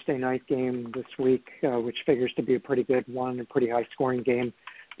Thursday night game this week, which figures to be a pretty good one, a pretty high-scoring game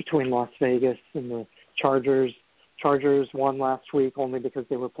between Las Vegas and the Chargers. Chargers won last week only because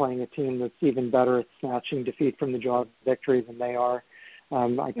they were playing a team that's even better at snatching defeat from the jaws of victory than they are.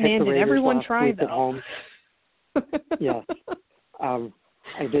 I picked the Raiders last week at home. Yes.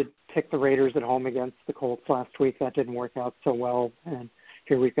 I did pick the Raiders at home against the Colts last week. That didn't work out so well. And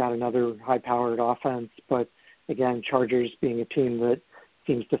here we've got another high-powered offense. But, again, Chargers being a team that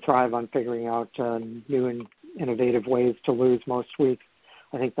seems to thrive on figuring out new and innovative ways to lose most weeks.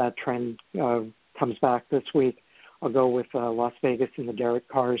 I think that trend comes back this week. I'll go with Las Vegas and the Derek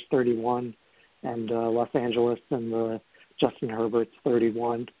Carrs 31 and Los Angeles and the Justin Herbert's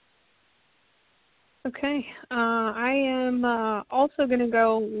 31. Okay. I am also going to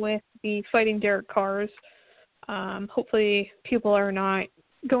go with the Fighting Derek Carrs. Hopefully people are not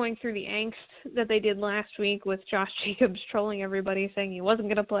going through the angst that they did last week with Josh Jacobs trolling everybody, saying he wasn't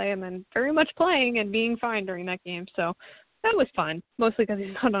going to play and then very much playing and being fine during that game. So that was fun, mostly because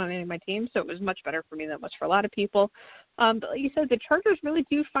he's not on any of my teams, so it was much better for me than it was for a lot of people. But like you said, the Chargers really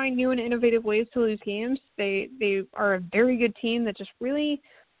do find new and innovative ways to lose games. They are a very good team that just really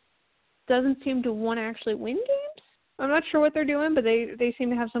doesn't seem to want to actually win games. I'm not sure what they're doing, but they seem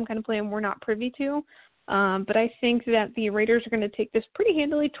to have some kind of plan we're not privy to. But I think that the Raiders are going to take this pretty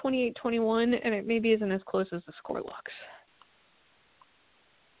handily, 28-21, and it maybe isn't as close as the score looks.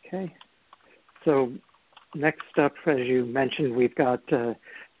 Okay. So next up, as you mentioned, we've got 2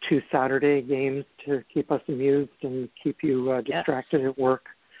 Saturday games to keep us amused and keep you distracted at work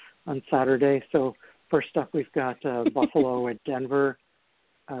on Saturday. So first up, we've got Buffalo at Denver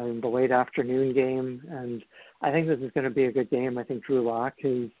in the late afternoon game. And I think this is going to be a good game. I think Drew Lock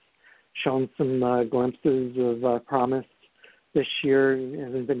has shown some glimpses of promise this year. He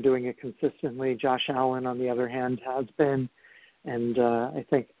hasn't been doing it consistently. Josh Allen, on the other hand, has been. And I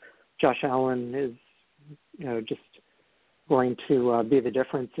think Josh Allen is just going to be the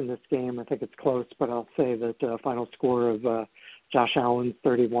difference in this game. I think it's close, but I'll say that final score of Josh Allen's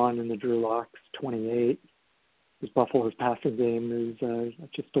 31 and the Drew Lock's 28. Because Buffalo's passing game is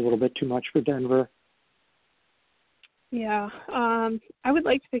just a little bit too much for Denver. Yeah, I would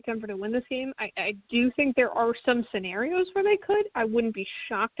like to pick Denver to win this game. I do think there are some scenarios where they could. I wouldn't be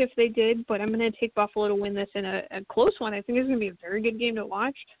shocked if they did, but I'm going to take Buffalo to win this in a close one. I think it's going to be a very good game to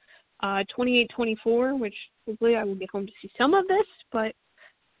watch. 28-24, which hopefully I will get home to see some of this, but at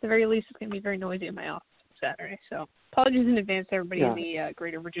the very least it's going to be very noisy in my office Saturday. So apologies in advance to everybody in the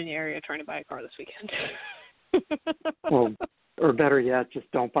greater Virginia area trying to buy a car this weekend. Well, or better yet,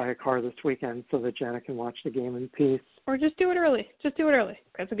 just don't buy a car this weekend so that Jana can watch the game in peace. Or just do it early. Just do it early.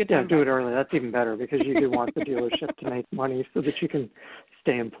 That's a good time. Yeah, do it early. That's even better because you do want the dealership to make money so that you can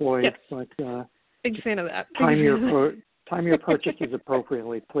stay employed. Yes. But big fan of that. Time your purchases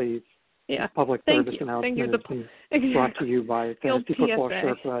appropriately, please. Yeah. Public service announcement has been brought to you by Fantasy Football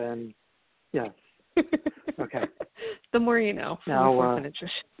Sherpa and yes. Okay. The more you know. Now,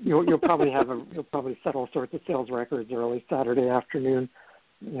 you'll probably set all sorts of sales records early Saturday afternoon.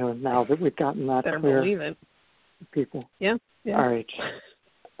 Now that we've gotten that Better clear. Believe it. People. Yeah. All right.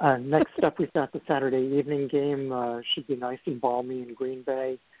 Next up, we've got the Saturday evening game. Should be nice and balmy in Green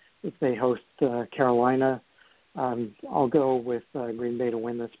Bay as they host Carolina. I'll go with Green Bay to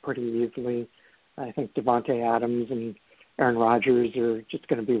win this pretty easily. I think Devontae Adams and Aaron Rodgers are just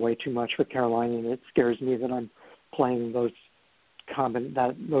going to be way too much for Carolina, and it scares me that I'm playing those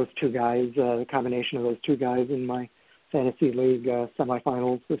two guys, the combination of those two guys in my fantasy league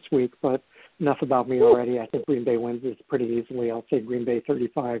semifinals this week. But enough about me already. I think Green Bay wins this pretty easily. I'll say Green Bay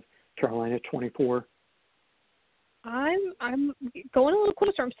 35, Carolina 24. I'm going a little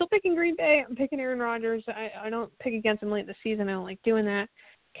closer. I'm still picking Green Bay. I'm picking Aaron Rodgers. I don't pick against him late in the season. I don't like doing that.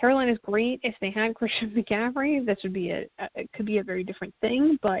 Carolina's great. If they had Christian McCaffrey, this would be it could be a very different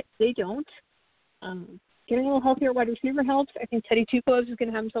thing, but they don't. Getting a little healthier wide receiver helps. I think Teddy Two Gloves is going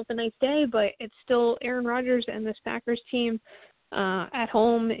to have himself a nice day, but it's still Aaron Rodgers, and this Packers team at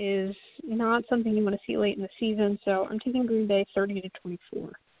home is not something you want to see late in the season. So I'm taking Green Bay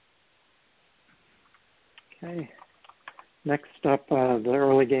 30-24. Okay. Next up, the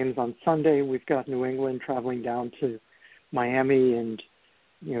early games on Sunday. We've got New England traveling down to Miami, and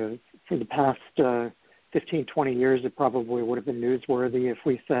for the past 15, 20 years, it probably would have been newsworthy if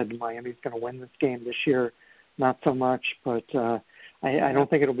we said Miami's going to win this game this year. Not so much, but I don't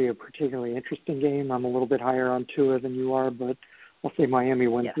think it'll be a particularly interesting game. I'm a little bit higher on Tua than you are, but I'll say Miami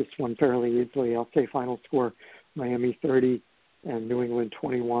wins this one fairly easily. I'll say final score, Miami 30 and New England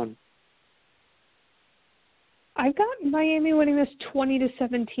 21. I've got Miami winning this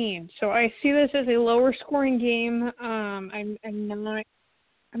 20-17. So I see this as a lower scoring game. I'm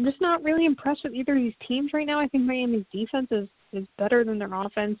just not really impressed with either of these teams right now. I think Miami's defense is better than their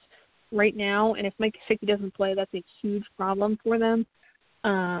offense right now, and if Mike Gesicki doesn't play, that's a huge problem for them.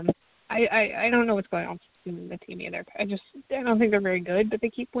 I don't know what's going on with the team either. I don't think they're very good, but they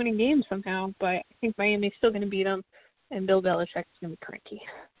keep winning games somehow. But I think Miami's still going to beat them, and Bill Belichick is going to be cranky.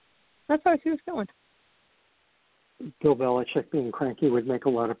 That's how I see this going. Bill Belichick being cranky would make a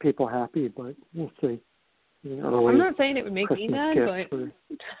lot of people happy, but we'll see. I'm not saying it would make Christmas me mad, but for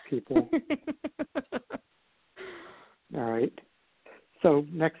people. All right. So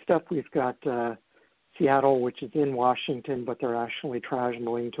next up, we've got Seattle, which is in Washington, but they're actually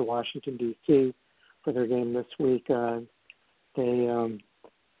traveling to Washington, D.C. for their game this week. They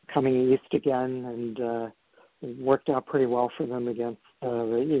coming east again, and it worked out pretty well for them against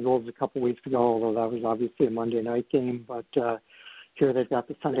the Eagles a couple weeks ago, although that was obviously a Monday night game. But here they've got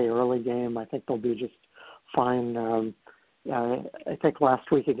the Sunday early game. I think they'll be just fine. I think last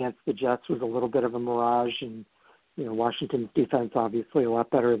week against the Jets was a little bit of a mirage, and Washington's defense obviously a lot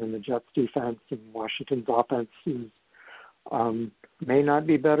better than the Jets' defense, and Washington's offense may not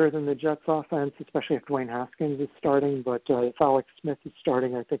be better than the Jets' offense, especially if Dwayne Haskins is starting. But if Alex Smith is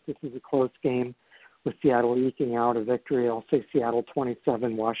starting, I think this is a close game with Seattle eking out a victory. I'll say Seattle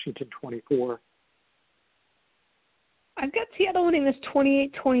 27, Washington 24. I've got Seattle winning this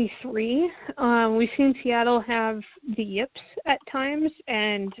 28-23. We've seen Seattle have the yips at times,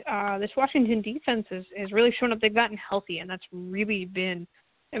 and this Washington defense has really shown up. They've gotten healthy, and that's really been,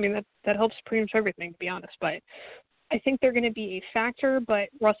 that helps pretty much everything, to be honest. But I think they're going to be a factor, but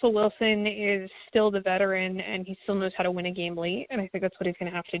Russell Wilson is still the veteran, and he still knows how to win a game late, and I think that's what he's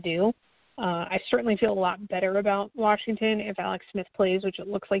going to have to do. I certainly feel a lot better about Washington if Alex Smith plays, which it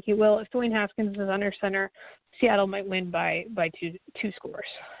looks like he will. If Dwayne Haskins is under center, Seattle might win by two scores.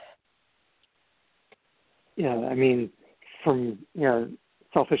 Yeah,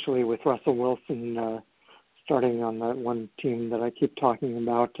 selfishly with Russell Wilson starting on that one team that I keep talking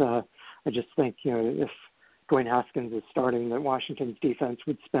about, I just think, if Dwayne Haskins is starting, that Washington's defense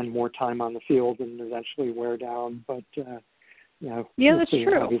would spend more time on the field and eventually wear down, but yeah, that's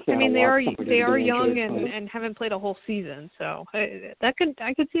true. They are young and haven't played a whole season, so I could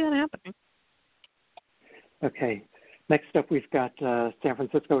see that happening. Okay. Next up, we've got San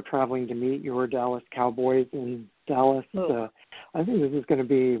Francisco traveling to meet your Dallas Cowboys in Dallas. I think this is going to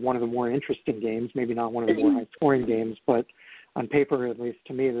be one of the more interesting games, maybe not one of the more high-scoring games, but on paper, at least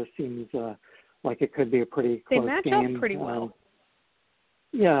to me, this seems like it could be a pretty close game. They match up pretty well.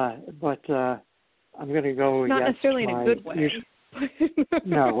 Yeah, but I'm going to go not necessarily in a good way.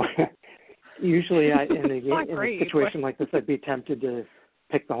 No. Usually in a situation like this, I'd be tempted to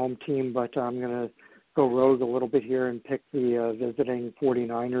pick the home team, but I'm going to go rogue a little bit here and pick the visiting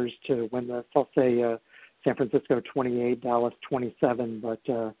 49ers to win this. I'll say San Francisco 28, Dallas 27, but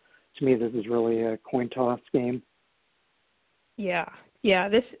to me this is really a coin toss game. Yeah, Yeah,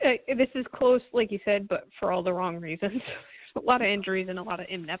 this is close, like you said, but for all the wrong reasons. There's a lot of injuries and a lot of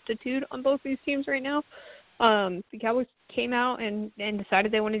ineptitude on both these teams right now. The Cowboys came out and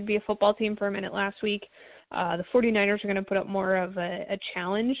decided they wanted to be a football team for a minute last week. The 49ers are going to put up more of a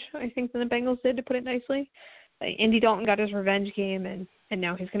challenge, I think, than the Bengals did, to put it nicely. Andy Dalton got his revenge game, and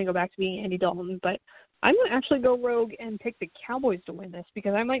now he's going to go back to being Andy Dalton. But I'm going to actually go rogue and pick the Cowboys to win this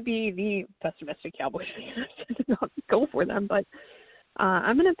because I might be the pessimistic Cowboys fan to not go for them. But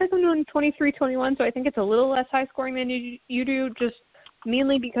I'm going to pick them to win 23-21, so I think it's a little less high-scoring than you do, just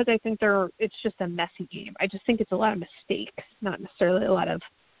mainly because I think it's just a messy game. I just think it's a lot of mistakes, not necessarily a lot of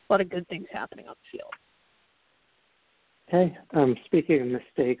good things happening on the field. Okay. Speaking of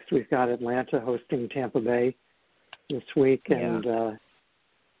mistakes, we've got Atlanta hosting Tampa Bay this week, and the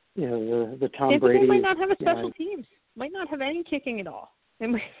Tom Tampa Brady Bay might not have a special teams, might not have any kicking at all. They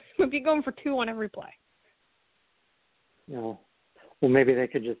might be going for 2 on every play. Well, maybe they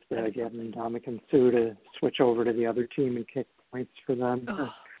could just get Ndamukong Suh to switch over to the other team and kick points for them,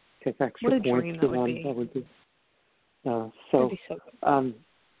 kick extra points for them. That would be so good.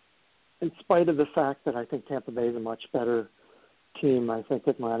 In spite of the fact that I think Tampa Bay is a much better team, I think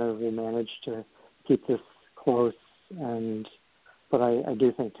Atlanta will manage to keep this close. But I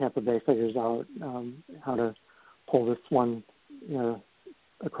do think Tampa Bay figures out how to pull this one,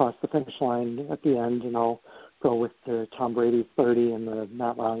 across the finish line at the end, and I'll go with the Tom Brady 30 and the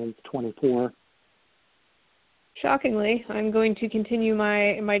Matt Ryan's 24. Shockingly, I'm going to continue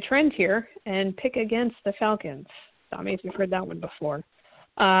my trend here and pick against the Falcons. Tommy, we've heard that one before.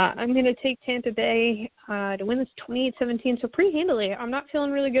 I'm going to take Tampa Bay to win this 28-17, so pretty handily. I'm not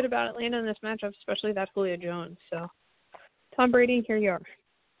feeling really good about Atlanta in this matchup, especially without Julio Jones. So, Tom Brady, here you are.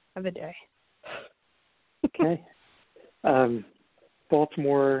 Have a day. Okay.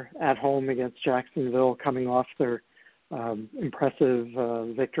 Baltimore at home against Jacksonville, coming off their impressive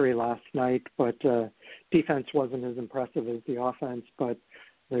victory last night, but defense wasn't as impressive as the offense, but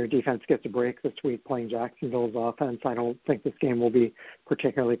their defense gets a break this week playing Jacksonville's offense. I don't think this game will be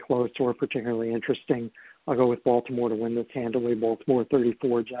particularly close or particularly interesting. I'll go with Baltimore to win this handily. Baltimore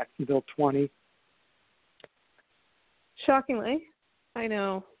 34, Jacksonville 20. Shockingly, I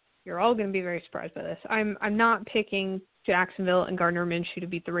know you're all going to be very surprised by this. I'm not picking Jacksonville and Gardner Minshew to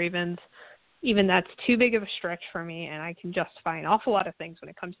beat the Ravens. Even that's too big of a stretch for me, and I can justify an awful lot of things when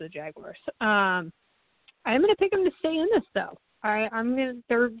it comes to the Jaguars. I'm going to pick them to stay in this, though.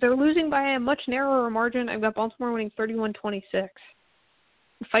 They're losing by a much narrower margin. I've got Baltimore winning 31-26.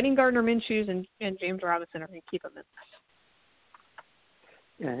 Fighting Gardner Minshew and James Robinson are going to keep them in this.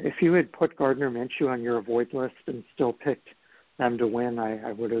 Yeah, if you had put Gardner Minshew on your avoid list and still picked them to win,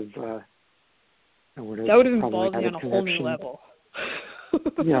 I would have. That would have been ballsy on a whole new level.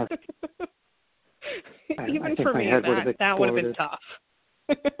 Yes. Even for me, that would have been tough.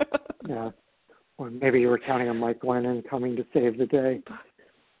 Yeah. Or maybe you were counting on Mike Glennon coming to save the day.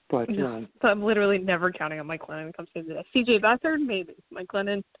 But no, I'm literally never counting on Mike Glennon to come save the day. C.J. Beathard, maybe. Mike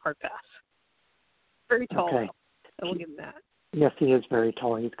Glennon, hard pass. Very tall, okay. I will give him that. Yes, he is very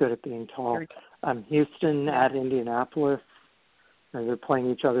tall. He's good at being tall. Houston at Indianapolis. They're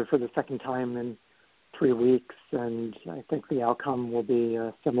playing each other for the second time in 3 weeks, and I think the outcome will be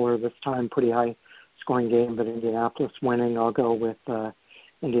similar this time. Pretty high-scoring game, but Indianapolis winning. I'll go with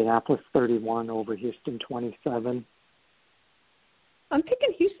Indianapolis 31 over Houston 27. I'm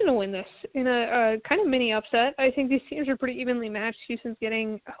picking Houston to win this in a kind of mini upset. I think these teams are pretty evenly matched. Houston's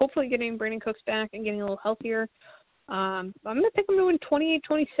hopefully getting Brandon Cooks back and getting a little healthier. I'm going to pick them to win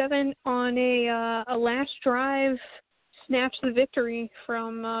 28-27 on a last drive, snatch the victory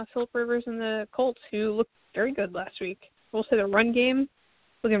from Phillip Rivers and the Colts, who looked very good last week. We'll say the run game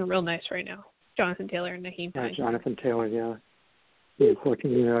looking real nice right now. Jonathan Taylor and Naheem Hines. Jonathan Taylor, yeah. He's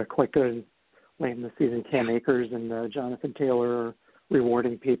looking quite good late in the season. Cam Akers and Jonathan Taylor are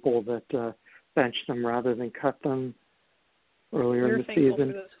rewarding people that benched them rather than cut them earlier in the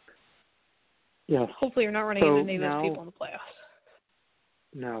season. Yes. Hopefully you're not running into any of those people in the playoffs.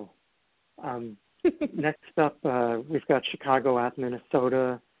 No. Next up, we've got Chicago at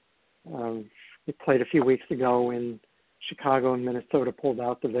Minnesota. We played a few weeks ago in Chicago, and Minnesota pulled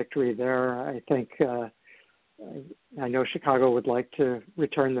out the victory there. I think I know Chicago would like to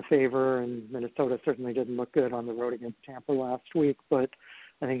return the favor, and Minnesota certainly didn't look good on the road against Tampa last week, but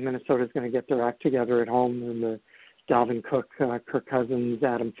I think Minnesota's going to get their act together at home, and the Dalvin Cook, Kirk Cousins,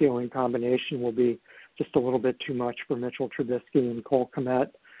 Adam Thielen combination will be just a little bit too much for Mitchell Trubisky and Cole Kmet.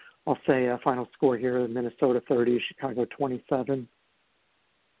 I'll say a final score here, Minnesota 30, Chicago 27.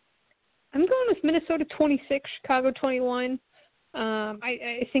 I'm going with Minnesota 26, Chicago 21.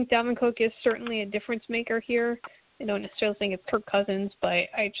 I think Dalvin Cook is certainly a difference maker here. I don't necessarily think it's Kirk Cousins, but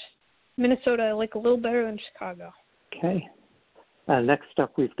Minnesota I like a little better than Chicago. Okay. Next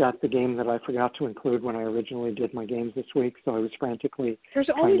up, we've got the game that I forgot to include when I originally did my games this week, so I was frantically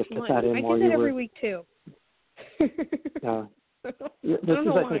trying to fit that in while you were. I do that every week, too. Yeah. This is,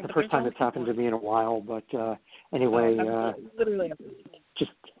 I think, the first time it's happened to me in a while, but anyway, literally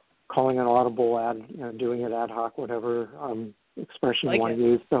just calling an audible ad, doing it ad hoc, whatever expression you want to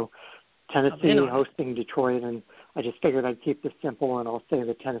use. So Tennessee hosting Detroit, and I just figured I'd keep this simple, and I'll say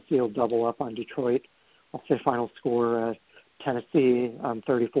that Tennessee will double up on Detroit. I'll say final score, Tennessee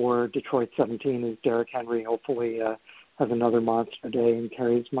 34, Detroit 17, as Derrick Henry hopefully has another monster day and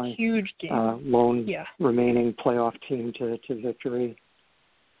carries my huge game. Lone remaining playoff team to victory.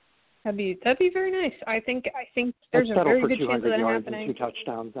 That'd be very nice. I think there's a very good chance of that happening. And 2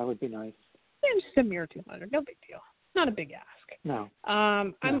 touchdowns. That would be nice. Yeah, just a mere 200. No big deal. Not a big ask. No.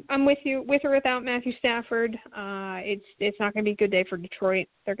 I'm with you. With or without Matthew Stafford, it's not going to be a good day for Detroit.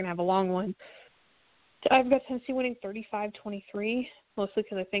 They're going to have a long one. I've got Tennessee winning 35-23, mostly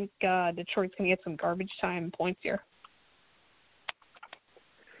because I think Detroit's going to get some garbage time points here.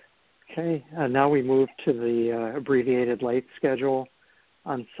 Okay. Now we move to the abbreviated late schedule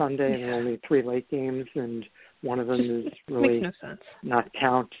on Sunday, and there are only 3 late games, and one of them is really makes no sense. Not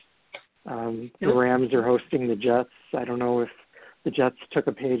count. The Rams are hosting the Jets. I don't know if the Jets took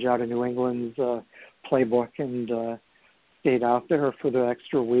a page out of New England's playbook and stayed out there for the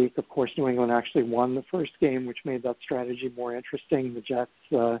extra week. Of course, New England actually won the first game, which made that strategy more interesting. The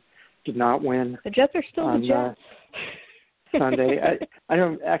Jets did not win. The Jets are still the Jets. Sunday. I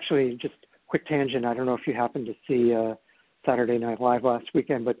don't actually, just quick tangent, I don't know if you happened to see Saturday Night Live last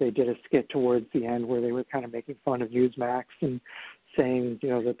weekend, but they did a skit towards the end where they were kind of making fun of Newsmax and saying,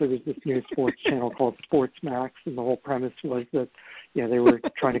 that there was this new sports channel called Sportsmax, and the whole premise was that, they were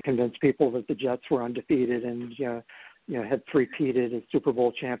trying to convince people that the Jets were undefeated and, had three-peated as Super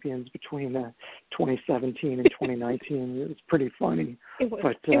Bowl champions between 2017 and 2019. It was pretty funny. It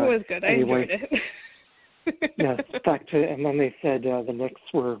was good. Anyway, I enjoyed it. Yes, and then they said the Knicks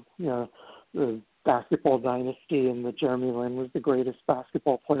were, the basketball dynasty, and that Jeremy Lin was the greatest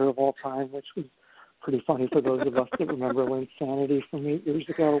basketball player of all time, which was pretty funny for those of us that remember Lin's sanity from 8 years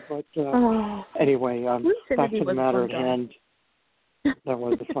ago. But anyway, back to the matter at hand. That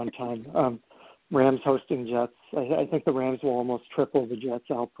was a fun time. Rams hosting Jets. I think the Rams will almost triple the Jets'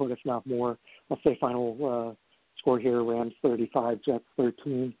 output, if not more. I'll say final score here, Rams 35, Jets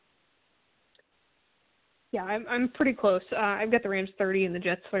 13. Yeah, I'm pretty close. I've got the Rams 30 and the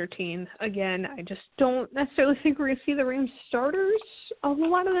Jets 13. Again, I just don't necessarily think we're going to see the Rams starters a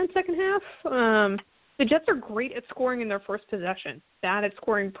whole lot of that second half. The Jets are great at scoring in their first possession, bad at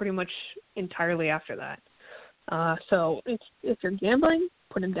scoring pretty much entirely after that. So if you're gambling,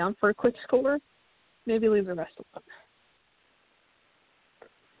 put them down for a quick score. Maybe leave the rest alone.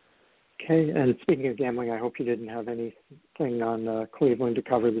 Okay, and speaking of gambling, I hope you didn't have anything on Cleveland to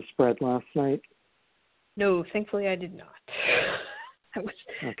cover the spread last night. No, thankfully I did not.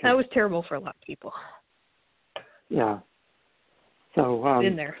 That was terrible for a lot of people. Yeah. So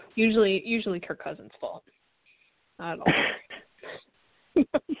in there. Usually Kirk Cousins' fault. Not at all.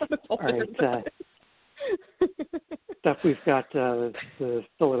 All right. Stuff we've got the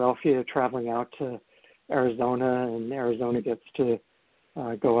Philadelphia traveling out to Arizona, and Arizona gets to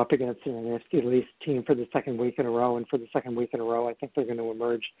go up against an NFC East team for the second week in a row, and for the second week in a row, I think they're going to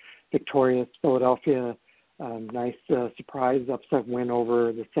emerge victorious. Philadelphia, nice surprise upset win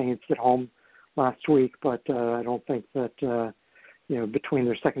over the Saints at home last week, but I don't think that between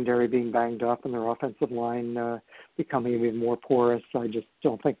their secondary being banged up and their offensive line becoming even more porous, I just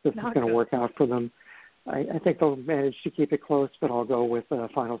don't think this is going to work out for them. I think they'll manage to keep it close, but I'll go with a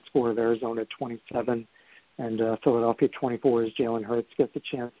final score of Arizona 27 and Philadelphia 24 as Jalen Hurts gets a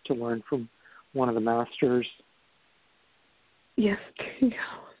chance to learn from one of the masters. Yes.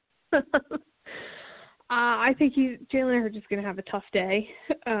 I think Jalen Hurts is going to have a tough day.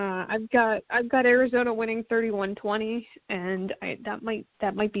 I've got Arizona winning 31-20, and that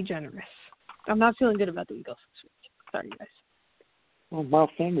might be generous. I'm not feeling good about the Eagles this week. Sorry, guys. Well, Miles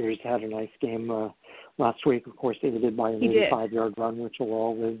Sanders had a nice game last week. Of course, they did by an 85-yard run, which will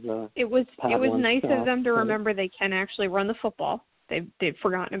always it was nice of them to remember they can actually run the football. They've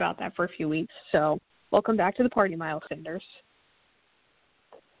forgotten about that for a few weeks. So welcome back to the party, Miles Sanders.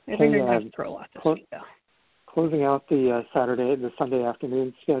 I think they're going to throw a lot this week, though. Closing out the Sunday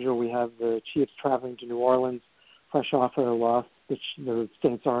afternoon schedule, we have the Chiefs traveling to New Orleans, fresh off a loss, which the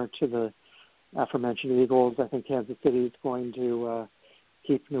Saints are to the aforementioned Eagles. I think Kansas City is going to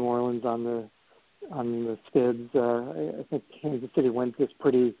keep New Orleans on the skids. I think Kansas City wins this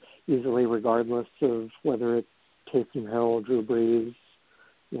pretty easily, regardless of whether it's Taysom Hill, Drew Brees,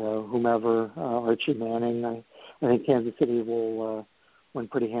 whomever, Archie Manning. I think Kansas City will win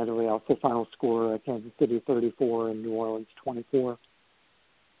pretty handily. I'll say final score, Kansas City 34 and New Orleans 24.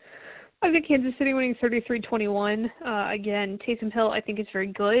 I think Kansas City winning 33-21. Again, Taysom Hill I think is very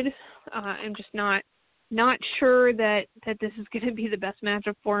good. I'm just not sure that this is going to be the best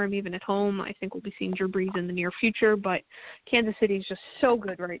matchup for him even at home. I think we'll be seeing Drew Brees in the near future, but Kansas City is just so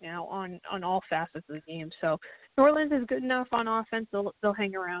good right now on all facets of the game. So New Orleans is good enough on offense. They'll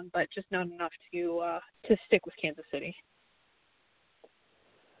hang around, but just not enough to stick with Kansas City.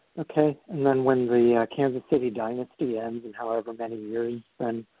 Okay, and then when the Kansas City dynasty ends in however many years,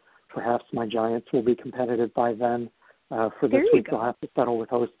 then perhaps my Giants will be competitive by then. For this week, they'll have to settle with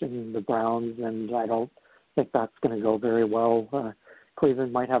hosting the Browns, and I don't think that's going to go very well.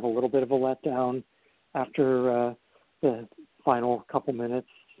 Cleveland might have a little bit of a letdown after the final couple minutes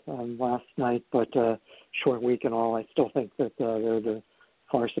last night, but short week and all, I still think that they're the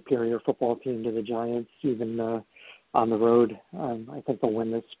far superior football team to the Giants, even on the road. I think they'll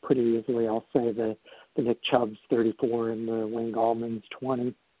win this pretty easily. I'll say the Nick Chubb's 34 and the Wayne Gallman's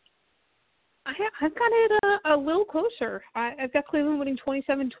 20. I've got it a little closer. I've got Cleveland winning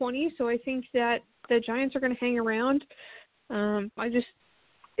 27-20, so I think that the Giants are going to hang around. I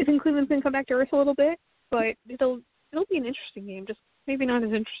think Cleveland's going to come back to earth a little bit, but it'll be an interesting game, just maybe not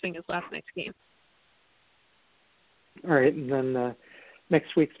as interesting as last night's game. All right, and then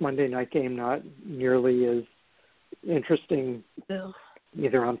next week's Monday night game not nearly as interesting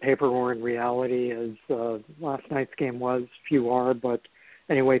either on paper or in reality as last night's game was. Few are, but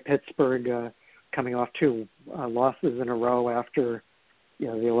anyway, Pittsburgh coming off 2 losses in a row after the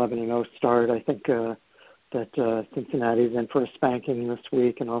 11-0 start. I think that Cincinnati's in for a spanking this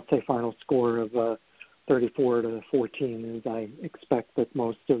week, and I'll say final score of 34-14, as I expect that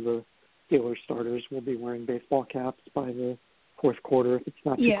most of the Steelers starters will be wearing baseball caps by the fourth quarter if it's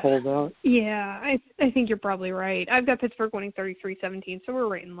not too cold out. Yeah, I think you're probably right. I've got Pittsburgh winning 33-17, so we're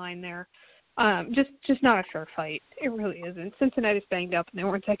right in line there. Just not a fair fight. It really isn't. Cincinnati's banged up, and they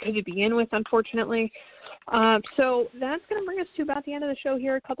weren't that good to begin with, unfortunately. So that's going to bring us to about the end of the show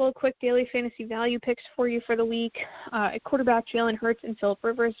here. A couple of quick daily fantasy value picks for you for the week. At quarterback, Jalen Hurts and Phillip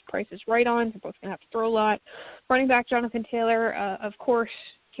Rivers. Price is right on. They're both going to have to throw a lot. Running back, Jonathan Taylor. Of course,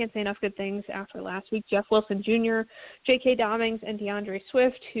 can't say enough good things after last week. Jeff Wilson Jr., J.K. Dobbins, and DeAndre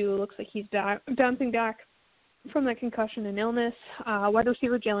Swift, who looks like he's bouncing back from that concussion and illness. Wide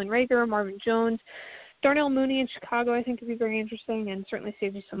receiver Jalen Reagor, Marvin Jones, Darnell Mooney in Chicago, I think would be very interesting and certainly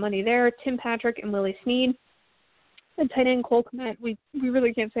saves you some money there. Tim Patrick and Willie Snead. And tight end Cole Kmet. We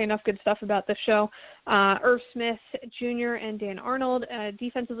really can't say enough good stuff about this show. Irv Smith Jr. and Dan Arnold.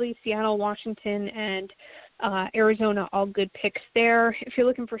 Defensively, Seattle, Washington, and Arizona, all good picks there. If you're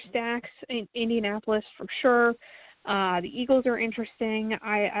looking for stacks, Indianapolis for sure. The Eagles are interesting.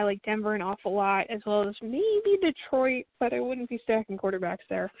 I like Denver an awful lot, as well as maybe Detroit, but I wouldn't be stacking quarterbacks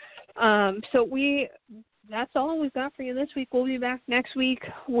there. That's all we've got for you this week. We'll be back next week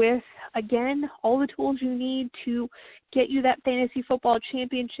with, again, all the tools you need to get you that fantasy football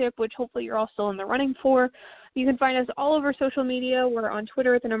championship, which hopefully you're all still in the running for. You can find us all over social media. We're on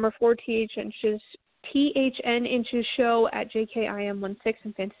Twitter at the number 4THinches. THN Inches Show at JKIM16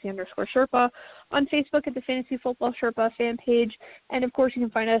 and Fantasy_Sherpa, on Facebook at the Fantasy Football Sherpa fan page, and of course you can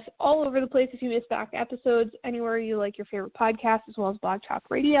find us all over the place if you miss back episodes, anywhere you like your favorite podcast, as well as Blog Talk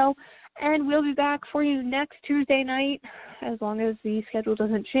Radio. And we'll be back for you next Tuesday night, as long as the schedule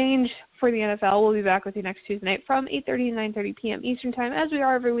doesn't change for the NFL. We'll be back with you next Tuesday night from 8:30 to 9:30 p.m. Eastern Time, as we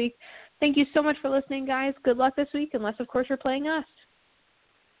are every week. Thank you so much for listening, guys. Good luck this week, unless, of course, you're playing us.